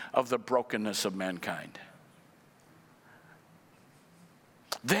testimony of the brokenness of mankind.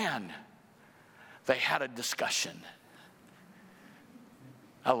 Then they had a discussion.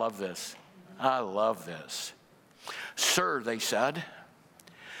 I love this. I love this. Sir, they said,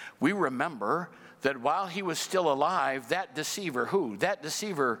 we remember that while he was still alive, that deceiver, who? That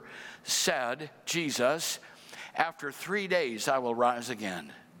deceiver said, Jesus, after 3 days I will rise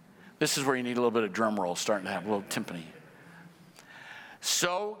again. This is where you need a little bit of drum roll, starting to have a little timpani.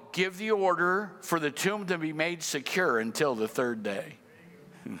 So give the order for the tomb to be made secure until the third day.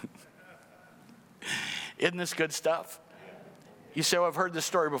 Isn't this good stuff? You say, well, I've heard this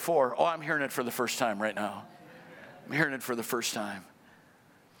story before. Oh, I'm hearing it for the first time right now. I'm hearing it for the first time.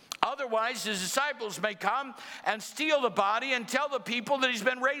 Otherwise, his disciples may come and steal the body and tell the people that he's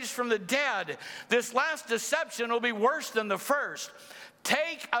been raised from the dead. This last deception will be worse than the first.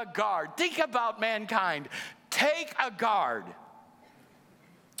 Take a guard. Think about mankind. Take a guard.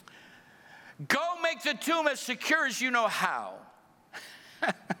 Go make the tomb as secure as you know how.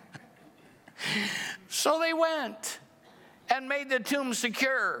 So they went and made the tomb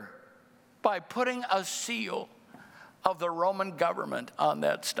secure by putting a seal of the Roman government on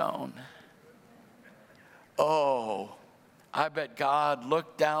that stone. Oh, I bet God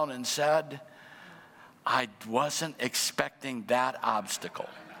looked down and said, I wasn't expecting that obstacle.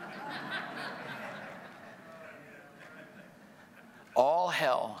 All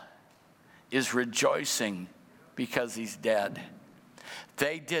hell is rejoicing because he's dead.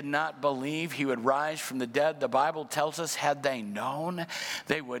 They did not believe he would rise from the dead. The Bible tells us, had they known,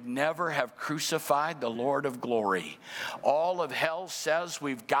 they would never have crucified the Lord of glory. All of hell says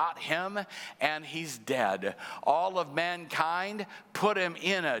we've got him and he's dead. All of mankind put him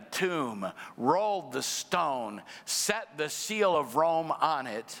in a tomb, rolled the stone, set the seal of Rome on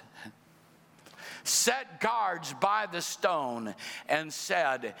it, set guards by the stone, and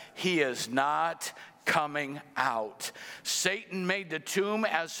said, he is not coming out. Satan made the tomb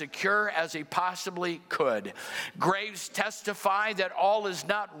as secure as he possibly could. Graves testify that all is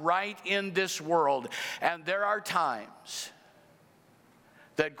not right in this world, and there are times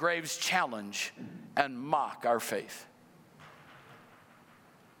that graves challenge and mock our faith.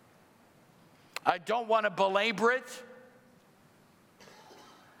 I don't want to belabor it,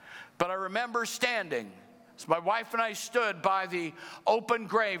 but I remember standing as my wife and I stood by the open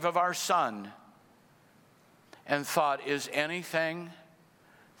grave of our son and thought, is anything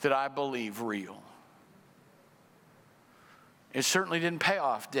that I believe real? It certainly didn't pay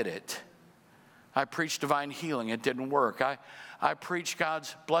off, did it? I preached divine healing, it didn't work. I preached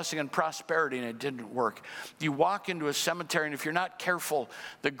God's blessing and prosperity, and it didn't work. You walk into a cemetery, and if you're not careful,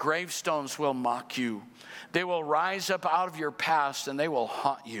 the gravestones will mock you. They will rise up out of your past, and they will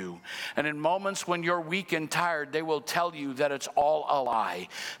haunt you. And in moments when you're weak and tired, they will tell you that it's all a lie.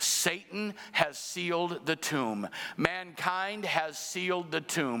 Satan has sealed the tomb. Mankind has sealed the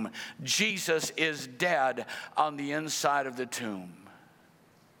tomb. Jesus is dead on the inside of the tomb.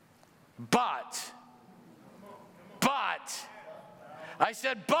 But, I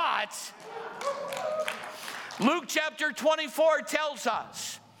said, but, Luke chapter 24 tells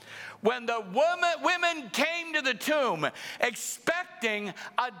us, when the women came to the tomb expecting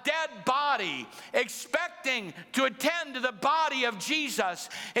a dead body, expecting to attend to the body of Jesus,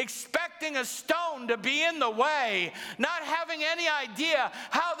 expecting a stone to be in the way, not having any idea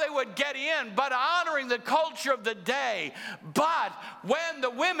how they would get in, but honoring the culture of the day. But when the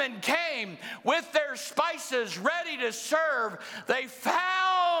women came with their spices ready to serve, they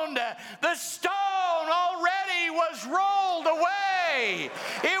found the stone already was rolled away.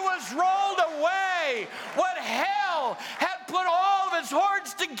 It was rolled away. What hell had put all of its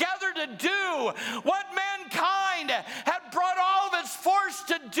hordes together to do, what mankind had brought all of its force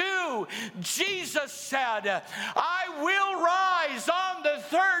to do, Jesus said, I will rise on the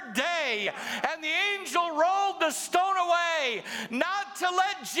third day. And the angel rolled the stone away, not to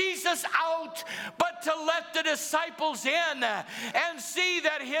let Jesus out, but to let the disciples in and see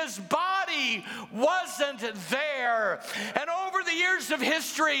that his body wasn't there. And over the years of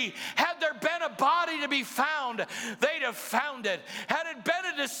history, had there been a body to be found, they'd have found it. Had it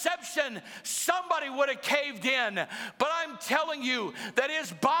been a deception, somebody would have caved in. But I'm telling you that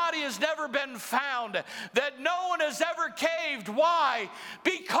his body has never been found, that no one has ever caved. Why?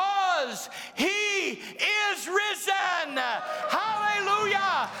 Because he is risen.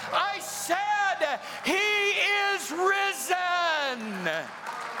 Hallelujah. I said he is risen.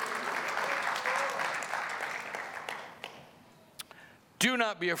 Do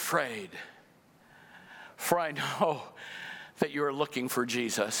not be afraid, for I know that you are looking for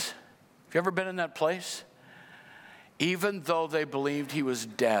Jesus. Have you ever been in that place? Even though they believed he was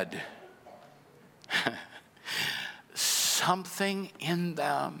dead, something in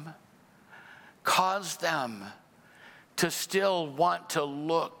them cause them to still want to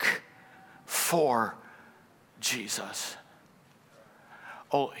look for Jesus.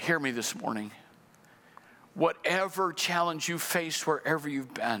 Oh, hear me this morning. Whatever challenge you face wherever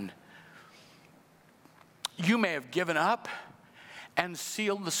you've been, you may have given up and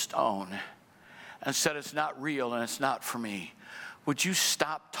sealed the stone and said it's not real and it's not for me. Would you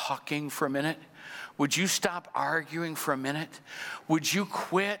stop talking for a minute? Would you stop arguing for a minute? Would you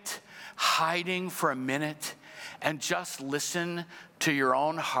quit hiding for a minute and just listen to your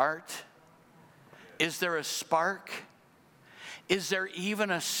own heart? Is there a spark? Is there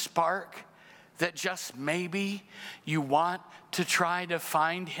even a spark that just maybe you want to try to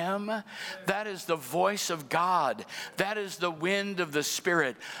find him? That is the voice of God. That is the wind of the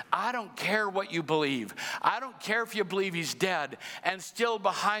Spirit. I don't care what you believe. I don't care if you believe he's dead and still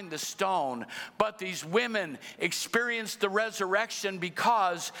behind the stone. But these women experienced the resurrection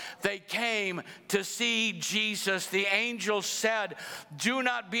because they came to see Jesus. The angel said, "Do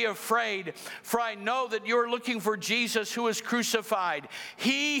not be afraid, for I know that you're looking for Jesus who was crucified.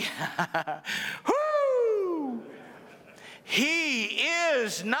 He He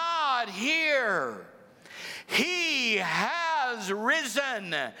is not here. He has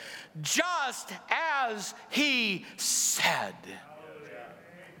risen, just as he said."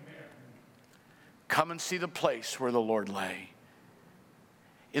 Come and see the place where the Lord lay.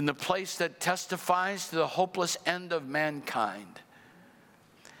 In the place that testifies to the hopeless end of mankind,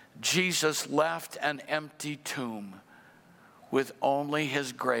 Jesus left an empty tomb with only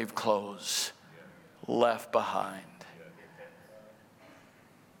his grave clothes left behind.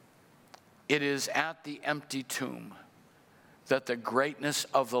 It is at the empty tomb that the greatness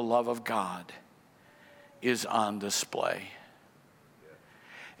of the love of God is on display.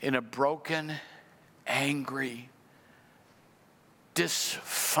 In a broken, angry,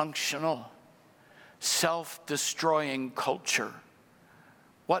 dysfunctional, self-destroying culture,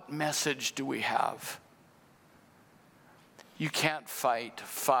 what message do we have? You can't fight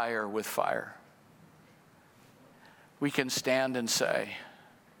fire with fire. We can stand and say,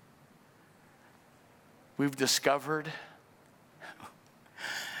 we've discovered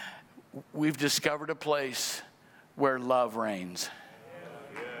a place where love reigns.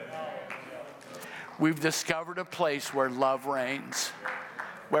 We've discovered a place where love reigns.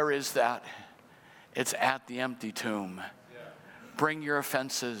 Where is that? It's at the empty tomb. Bring your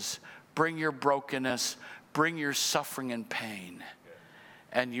offenses, bring your brokenness, bring your suffering and pain,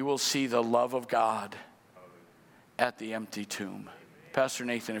 and you will see the love of God at the empty tomb. Pastor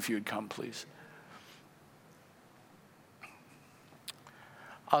Nathan, if you would come, please.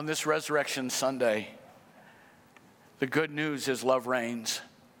 On this Resurrection Sunday, the good news is love reigns.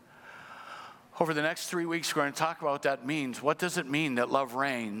 Over the next 3 weeks, we're going to talk about what that means. What does it mean that love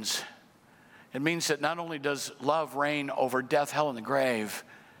reigns? It means that not only does love reign over death, hell, and the grave,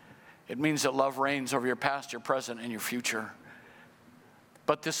 it means that love reigns over your past, your present, and your future.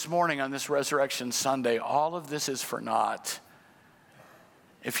 But this morning on this Resurrection Sunday, all of this is for naught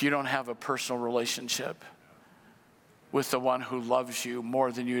if you don't have a personal relationship with the one who loves you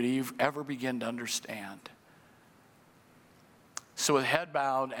more than you'd ever begin to understand. So with head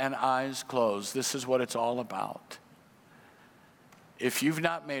bowed and eyes closed, this is what it's all about. If you've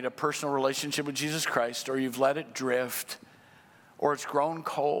not made a personal relationship with Jesus Christ, or you've let it drift, or it's grown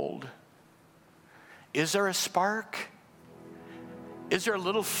cold, is there a spark? Is there a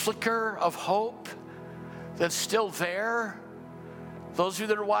little flicker of hope that's still there? Those of you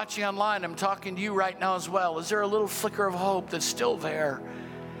that are watching online, I'm talking to you right now as well. Is there a little flicker of hope that's still there?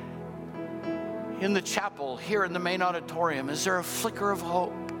 In the chapel, here in the main auditorium, is there a flicker of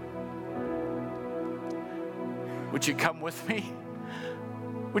hope? Would you come with me?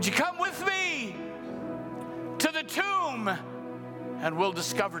 Would you come with me to the tomb? And we'll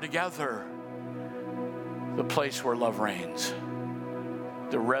discover together the place where love reigns,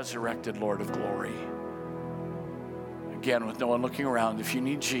 the resurrected Lord of glory. Again, with no one looking around, if you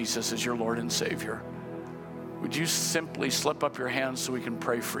need Jesus as your Lord and Savior, would you simply slip up your hands so we can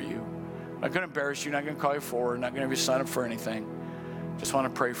pray for you? I'm not going to embarrass you, not going to call you forward, not going to have you sign up for anything. Just want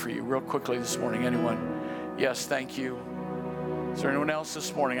to pray for you real quickly this morning. Anyone? Yes, thank you. Is there anyone else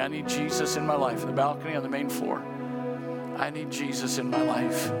this morning? I need Jesus in my life. In the balcony on the main floor. I need Jesus in my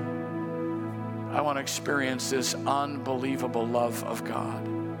life. I want to experience this unbelievable love of God.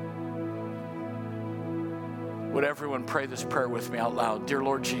 Would everyone pray this prayer with me out loud? Dear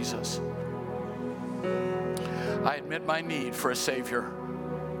Lord Jesus, I admit my need for a Savior.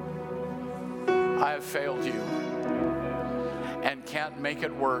 I have failed you and can't make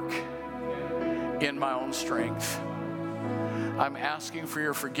it work in my own strength. I'm asking for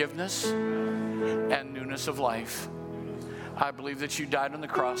your forgiveness and newness of life. I believe that you died on the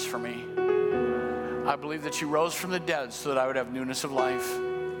cross for me. I believe that you rose from the dead so that I would have newness of life.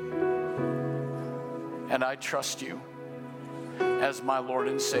 And I trust you as my Lord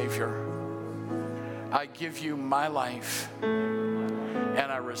and Savior. I give you my life, and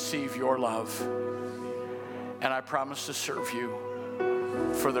I receive your love. And I promise to serve you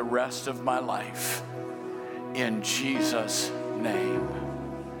for the rest of my life. In Jesus' name,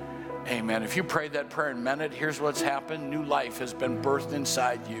 amen. If you prayed that prayer and meant it, here's what's happened. New life has been birthed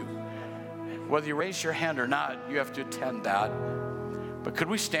inside you. Whether you raise your hand or not, you have to attend that. But could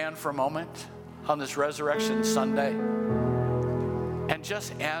we stand for a moment on this Resurrection Sunday and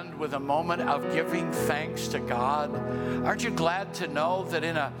just end with a moment of giving thanks to God? Aren't you glad to know that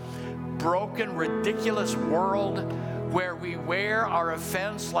in a broken, ridiculous world where we wear our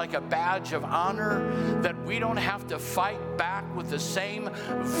offense like a badge of honor, that we don't have to fight back with the same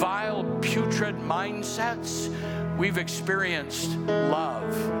vile, putrid mindsets, we've experienced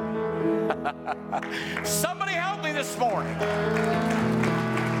love. Somebody help me this morning.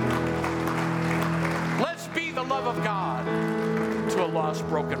 Let's be the love of God to a lost,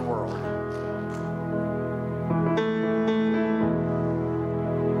 broken world.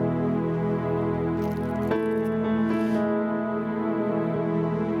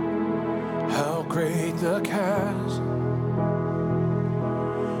 How great the chasm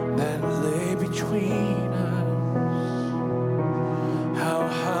that lay between us. How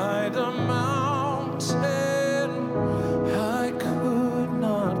high the mountain I could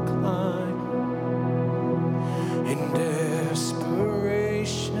not climb. In desperation,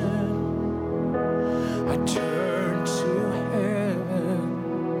 I turned to heaven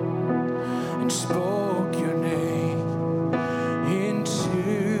and spoke your name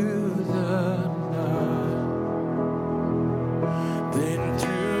into the night. Then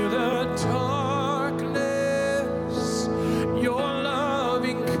through the darkness, your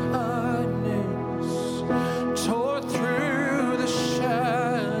loving kindness tore through the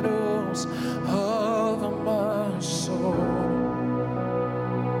shadows of my soul.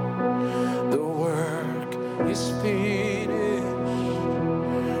 The work is finished,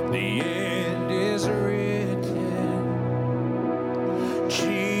 the end is written.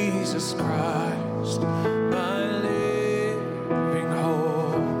 Jesus Christ, my living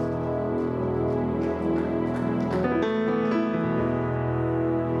hope.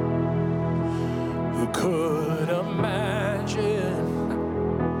 Who could imagine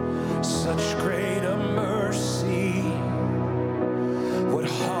such great a mercy? What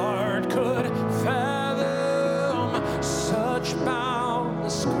heart could fathom such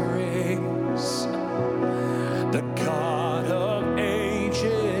boundless grace? The God of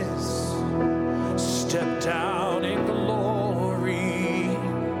ages stepped down in glory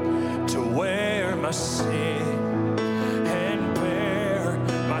to wear my sin and bear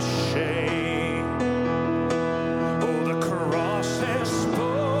my shame. Oh, the cross has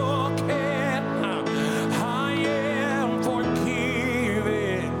spoken, I am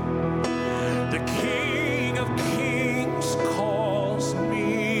forgiven. The King of Kings calls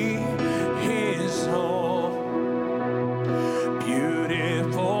me his own.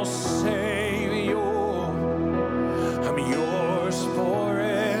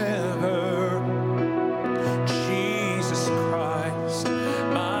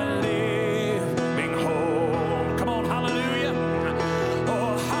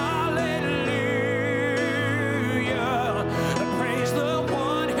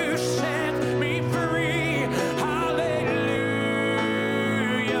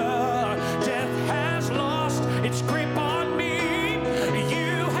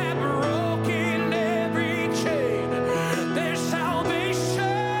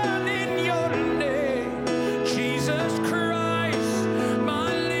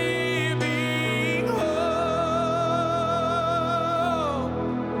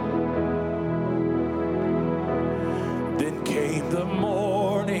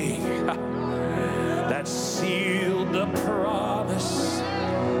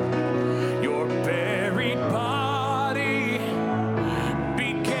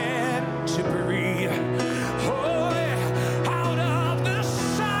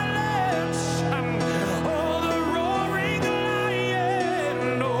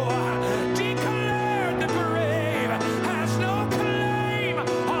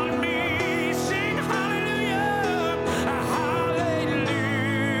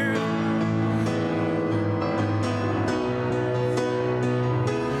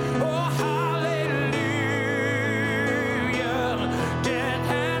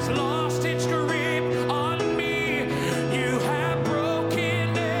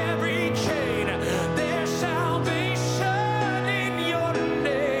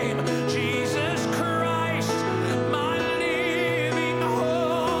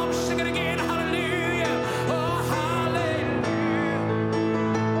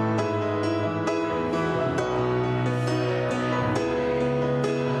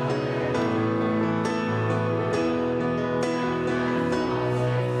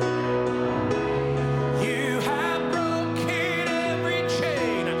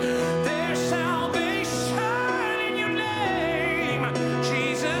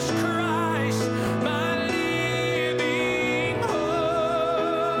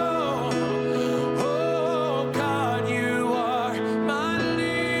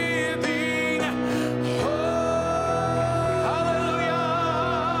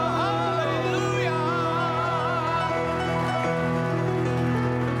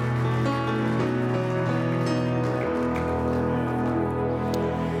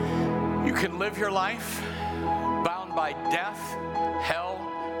 live your life bound by death, hell,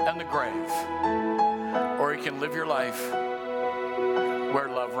 and the grave. Or you can live your life where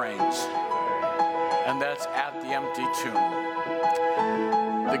love reigns. And that's at the empty tomb.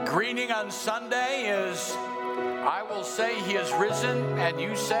 The greeting on Sunday is, I will say he is risen, and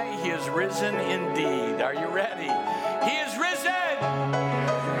you say he is risen indeed. Are you ready? He is risen.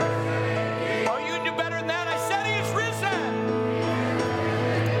 Oh, you can do better than that. I said he is risen.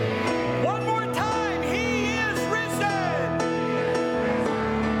 One more time. He is risen.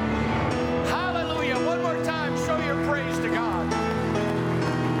 Hallelujah. One more time. Show your praise to God.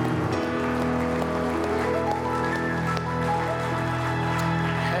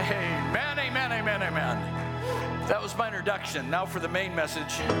 Amen, amen, amen, amen. That was my introduction. Now for the main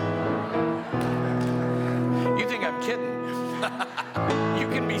message. You think I'm kidding? You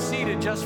can be seated just